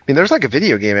 There's like a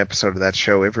video game episode of that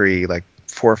show every like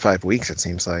 4 or 5 weeks, it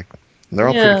seems like. And they're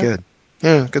all pretty good.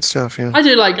 Yeah, good stuff, yeah. I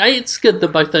do like it's good that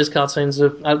both those cartoons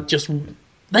are just.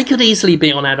 They could easily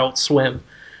be on Adult Swim.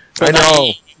 But I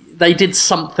know. They did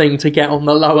something to get on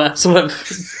the lower, sort of,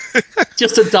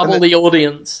 just to double the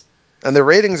audience. And the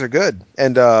ratings are good.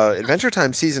 And Adventure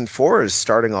Time Season 4 is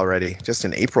starting already, just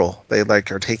in April. They are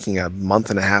taking a month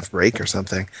and a half break or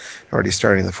something, already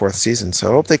starting the 4th season. So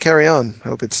I hope they carry on. I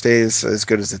hope it stays as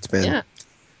good as it's been.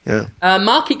 Yeah.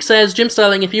 Markic says, Jim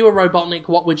Sterling, if you were Robotnik,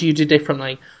 what would you do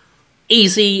differently?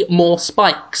 Easy, more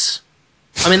spikes.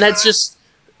 That's just...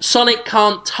 Sonic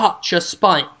can't touch a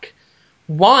spike.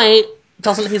 Why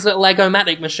doesn't his little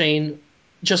Lego-matic machine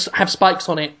just have spikes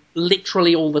on it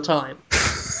literally all the time?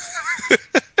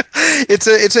 It's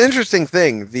an interesting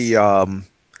thing. The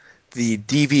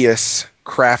devious,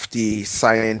 crafty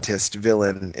scientist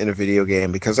villain in a video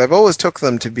game, because I've always took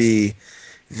them to be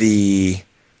the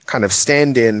kind of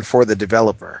stand-in for the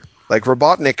developer. Like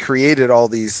Robotnik created all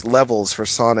these levels for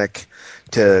Sonic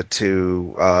to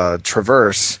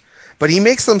traverse, but he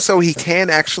makes them so he can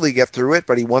actually get through it,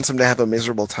 but he wants him to have a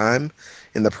miserable time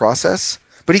in the process.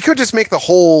 But he could just make the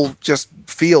whole just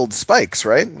field spikes,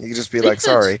 right? He could just be like,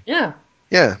 sorry. Yeah.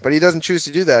 Yeah, but he doesn't choose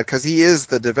to do that because he is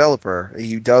the developer.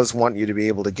 He does want you to be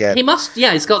able to get He must,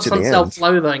 yeah, he's got to some the end.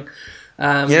 self-loathing.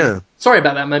 Yeah. Sorry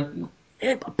about that, man.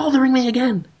 Bothering me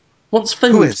again. Wants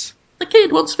food. Who is? The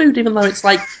kid wants food, even though it's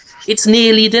like, it's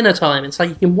nearly dinner time. It's like,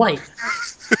 you can wait.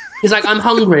 He's like, I'm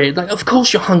hungry. Like, of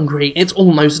course you're hungry. It's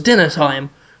almost dinner time.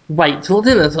 Wait till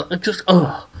dinner time. Just,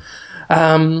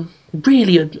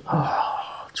 really,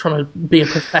 trying to be a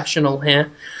professional here.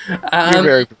 You're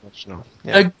very professional.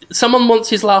 Yeah. Someone wants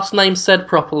his last name said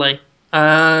properly.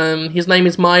 His name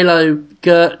is Milo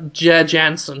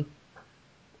Jansen.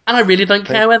 And I really don't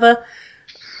care whether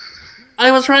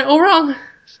I was right or wrong.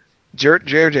 Jer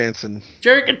Jansen.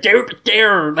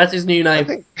 That's his new name. I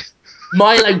think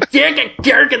Milo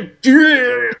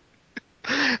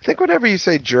I think whenever you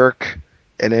say jerk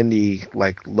and any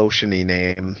like lotiony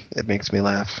name, it makes me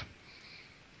laugh.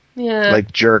 Yeah.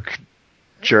 Like Jerk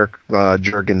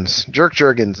Jurgens. Jerk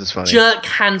Jurgens is funny. Jerk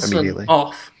Hansen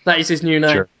off. That is his new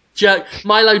name.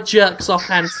 Milo jerks off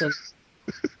Hansen.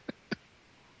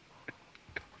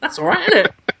 That's alright, isn't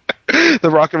it? The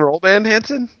rock and roll band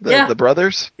Hanson? The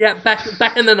brothers? Yeah, back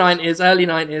in the 90s, early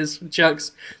 90s,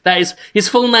 jerks. That is, his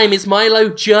full name is Milo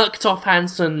Jerked Off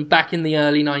Hansen back in the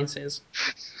early 90s.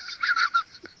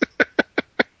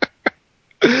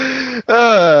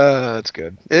 That's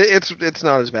good. It's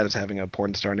not as bad as having a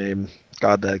porn star name.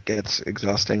 God, that gets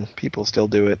exhausting. People still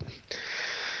do it.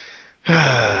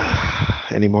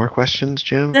 Any more questions,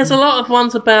 Jim? There's a lot of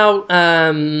ones about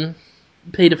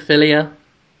paedophilia.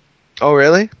 Oh,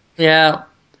 really? Yeah.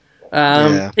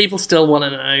 People still want to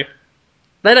know.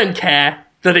 They don't care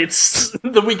that it's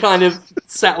that we kind of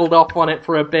settled off on it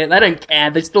for a bit. They don't care.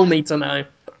 They still need to know.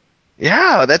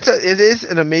 Yeah, it is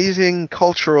an amazing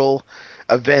cultural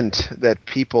event that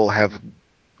people have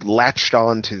latched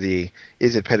on to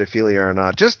is it pedophilia or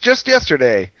not. Just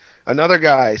yesterday, another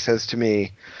guy says to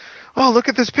me, "Oh, look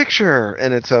at this picture,"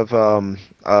 and it's of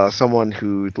someone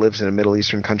who lives in a Middle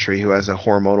Eastern country who has a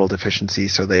hormonal deficiency,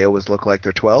 so they always look like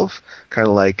they're 12, kind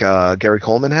of like Gary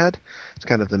Coleman had. It's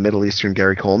kind of the Middle Eastern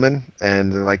Gary Coleman,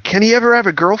 and they're like, "Can he ever have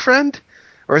a girlfriend,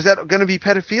 or is that going to be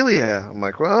pedophilia?" I'm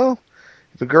like, "Well,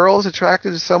 if a girl is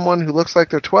attracted to someone who looks like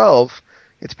they're 12,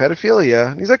 it's pedophilia."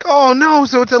 And he's like, "Oh no,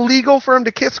 so it's illegal for him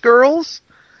to kiss girls?"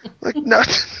 Like, no,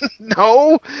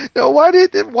 no.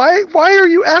 Why are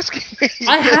you asking me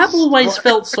I this? have always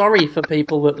felt sorry for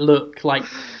people that look like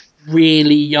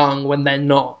really young when they're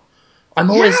not.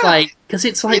 I'm always like, because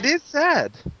it's like, it is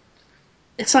sad.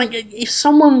 it's like if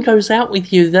someone goes out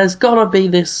with you, there's gotta be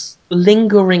this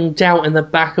lingering doubt in the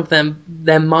back of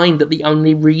their mind that the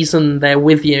only reason they're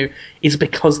with you is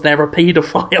because they're a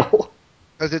paedophile.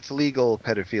 Because it's legal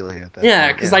pedophilia at that Yeah,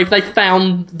 point. because they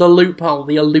found the loophole,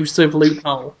 the elusive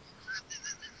loophole.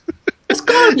 There's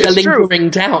gotta be a lingering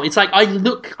doubt. It's like I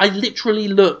literally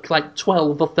look like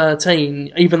 12 or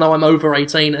 13, even though I'm over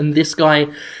 18, and this guy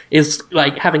is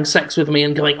like having sex with me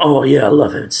and going, "Oh yeah, I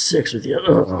love having sex with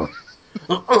you.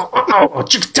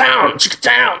 Chick down,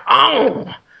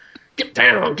 oh, get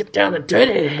down and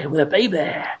dirty with a baby."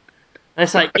 And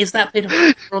it's like, is that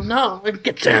pedophilia? No,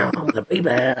 get down with a baby.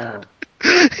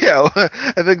 Yeah,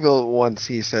 I think once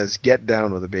he says "get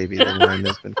down with a baby," the line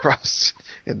has been crossed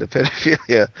into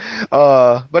pedophilia.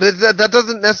 But that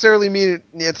doesn't necessarily mean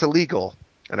it's illegal.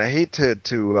 And I hate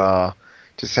to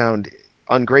sound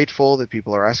ungrateful that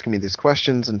people are asking me these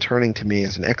questions and turning to me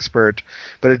as an expert,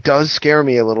 but it does scare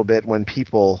me a little bit when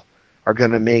people are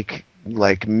going to make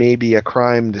like maybe a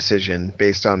crime decision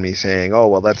based on me saying, "Oh,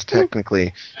 well, that's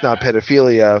technically not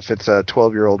pedophilia if it's a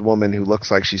 12-year-old woman who looks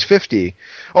like she's 50.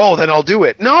 Oh, then I'll do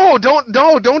it." No, don't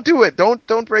do it.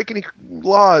 Don't break any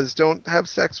laws. Don't have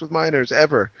sex with minors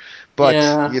ever. But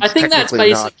yeah, I it's think that's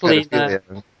technically not basically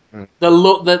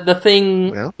pedophilia. the thing,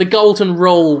 Well, the golden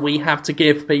rule we have to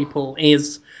give people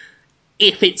is,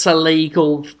 if it's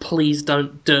illegal, please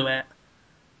don't do it.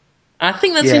 I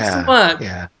think that seems to work.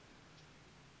 Yeah.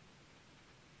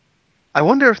 I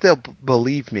wonder if they'll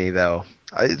believe me, though.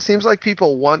 It seems like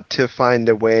people want to find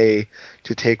a way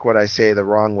to take what I say the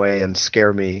wrong way and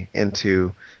scare me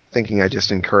into thinking I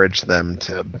just encourage them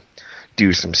to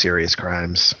do some serious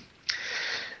crimes.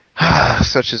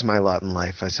 Such is my lot in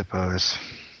life, I suppose.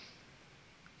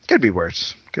 Could be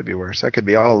worse. I could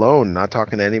be all alone, not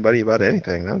talking to anybody about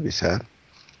anything. That would be sad.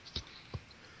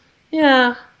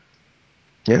 Yeah.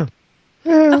 Yeah.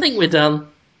 I think we're done.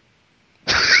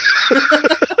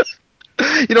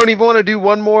 You don't even want to do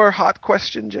one more hot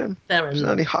question, Jim? There are There's no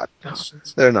not any hot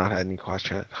questions. There are not any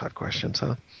hot questions,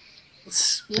 huh?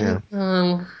 Yeah.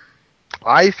 Um,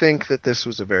 I think that this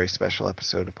was a very special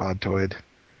episode of Podtoid.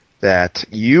 That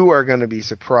you are going to be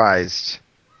surprised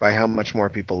by how much more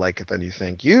people like it than you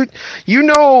think. You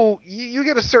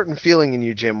get a certain feeling in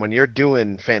you, Jim, when you're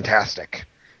doing fantastic.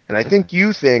 And I think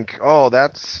you think, oh,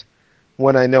 that's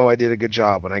when I know I did a good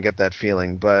job, when I get that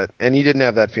feeling. And you didn't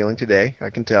have that feeling today, I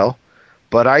can tell.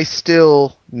 But I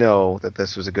still know that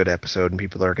this was a good episode and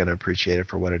people are going to appreciate it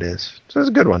for what it is. So it's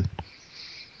a good one.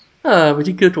 oh, we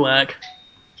did good work.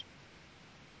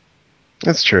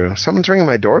 That's true. Someone's ringing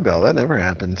my doorbell. That never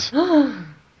happens.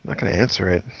 I'm not going to answer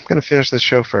it. I'm going to finish this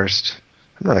show first.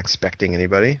 I'm not expecting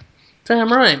anybody.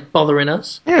 Damn right, bothering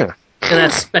us. Yeah. In our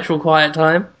special quiet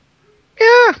time.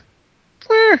 Yeah.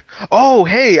 Oh,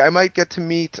 hey, I might get to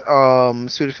meet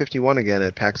Suda51 again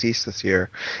at PAX East this year.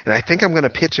 And I think I'm going to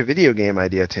pitch a video game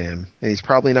idea to him. And he's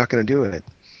probably not going to do it.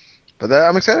 But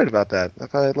I'm excited about that. I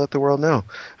thought I'd let the world know.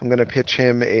 I'm going to pitch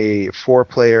him a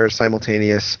 4-player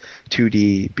simultaneous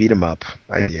 2D beat-em-up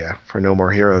idea for No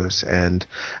More Heroes. And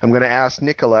I'm going to ask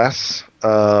Nicholas,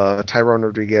 Tyrone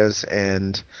Rodriguez,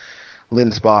 and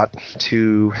Lynn's bot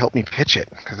to help me pitch it,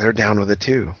 because they're down with it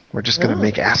too. We're just going to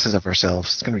make asses of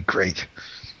ourselves. It's going to be great.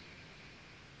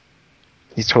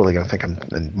 He's totally going to think I'm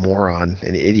a moron,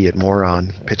 an idiot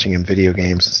moron, pitching him video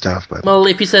games and stuff. But Well,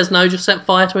 if he says no, just set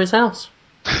fire to his house.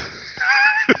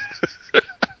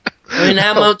 I mean,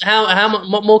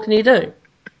 what more can you do?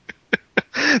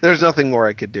 There's nothing more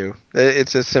I could do.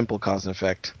 It's a simple cause and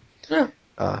effect. Yeah.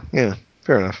 Yeah,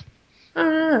 fair enough.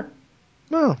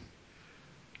 No.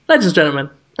 Ladies and gentlemen,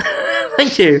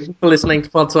 thank you for listening to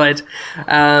Podtoid,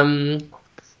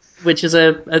 which is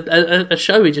a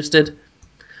show we just did.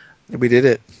 We did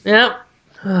it. Yeah.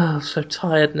 Oh, so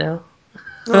tired now.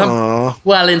 Aww.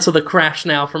 Well into the crash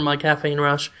now from my caffeine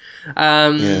rush.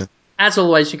 Yeah. As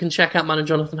always, you can check out mine and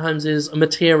Jonathan Holmes'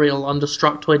 material on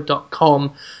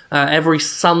Destructoid.com. Every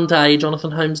Sunday,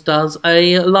 Jonathan Holmes does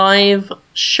a live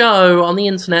show on the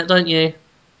internet, don't you?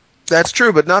 That's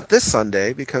true, but not this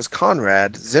Sunday, because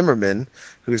Conrad Zimmerman,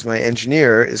 who's my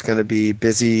engineer, is going to be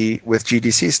busy with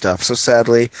GDC stuff. So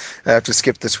sadly, I have to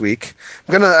skip this week.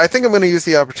 I think I'm going to use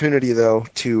the opportunity, though,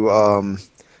 to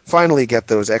finally get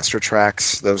those extra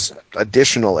tracks, those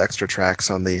additional extra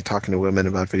tracks on the Talking to Women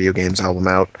About Video Games album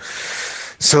out.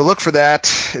 So look for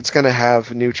that. It's going to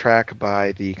have a new track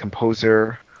by the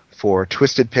composer for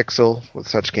Twisted Pixel, with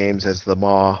such games as The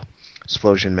Maw,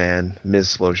 Splosion Man,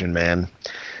 Ms. Splosion Man,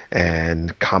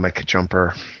 and Comic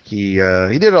Jumper. He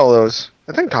did all those.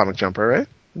 I think Comic Jumper, right?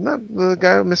 Not the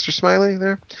guy, Mr. Smiley,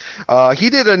 there? He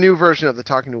did a new version of the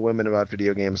Talking to Women About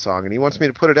Video Games song, and he wants me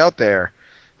to put it out there.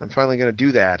 I'm finally going to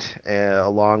do that,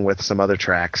 along with some other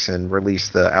tracks, and release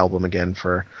the album again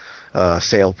for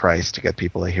sale price to get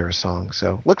people to hear a song.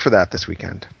 So look for that this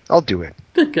weekend. I'll do it.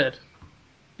 Good.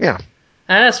 Yeah.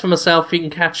 And as for myself, you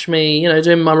can catch me,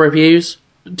 doing my reviews,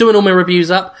 doing all my reviews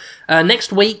up.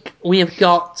 Next week, we have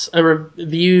got a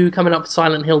review coming up for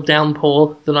Silent Hill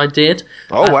Downpour that I did.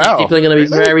 Oh, I wow. think people are going to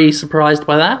be Really? very surprised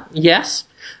by that. Yes.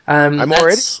 I'm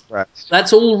already surprised.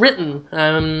 That's all written.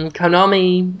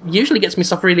 Konami usually gets me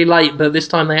stuff really late, but this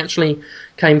time they actually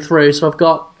came through. So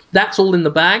that's all in the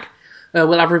bag.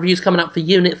 We'll have reviews coming up for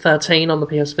Unit 13 on the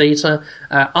PS Vita.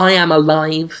 I Am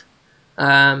Alive,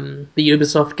 the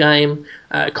Ubisoft game.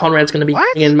 Conrad's going to be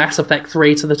bringing Mass Effect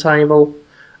 3 to the table.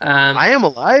 I Am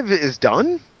Alive is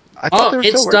done? I thought they were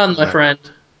still it's working done, on my that. friend.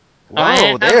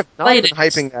 Wow, they have not played been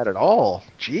hyping that at all.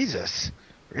 Jesus.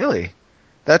 Really?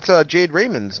 That's Jade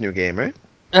Raymond's new game, right?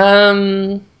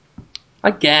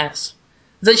 I guess.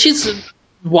 She's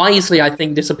wisely, I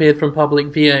think, disappeared from public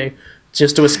view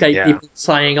just to escape people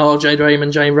saying, "Oh, Jade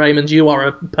Raymond, you are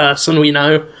a person we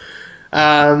know."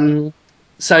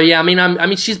 So yeah, I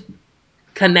mean, she's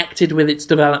connected with its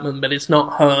development, but it's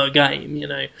not her game,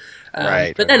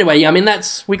 Right. But anyway, yeah, I mean,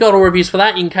 we got all reviews for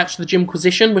that. You can catch the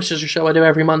Jimquisition, which is a show I do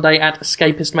every Monday at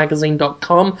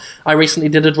escapistmagazine.com. I recently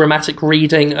did a dramatic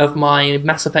reading of my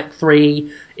Mass Effect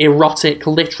 3 erotic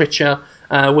literature,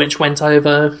 which went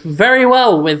over very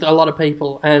well with a lot of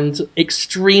people and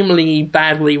extremely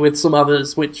badly with some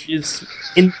others, it's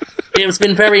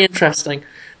been very interesting.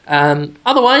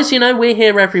 Otherwise, we're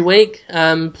here every week.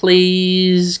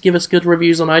 Please give us good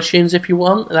reviews on iTunes if you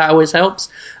want. That always helps.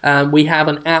 We have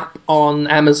an app on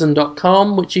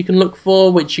Amazon.com, which you can look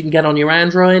for, which you can get on your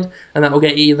Android, and that will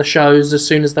get you the shows as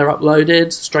soon as they're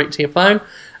uploaded, straight to your phone.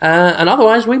 And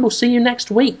otherwise, we will see you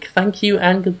next week. Thank you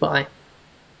and goodbye.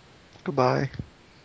 Goodbye.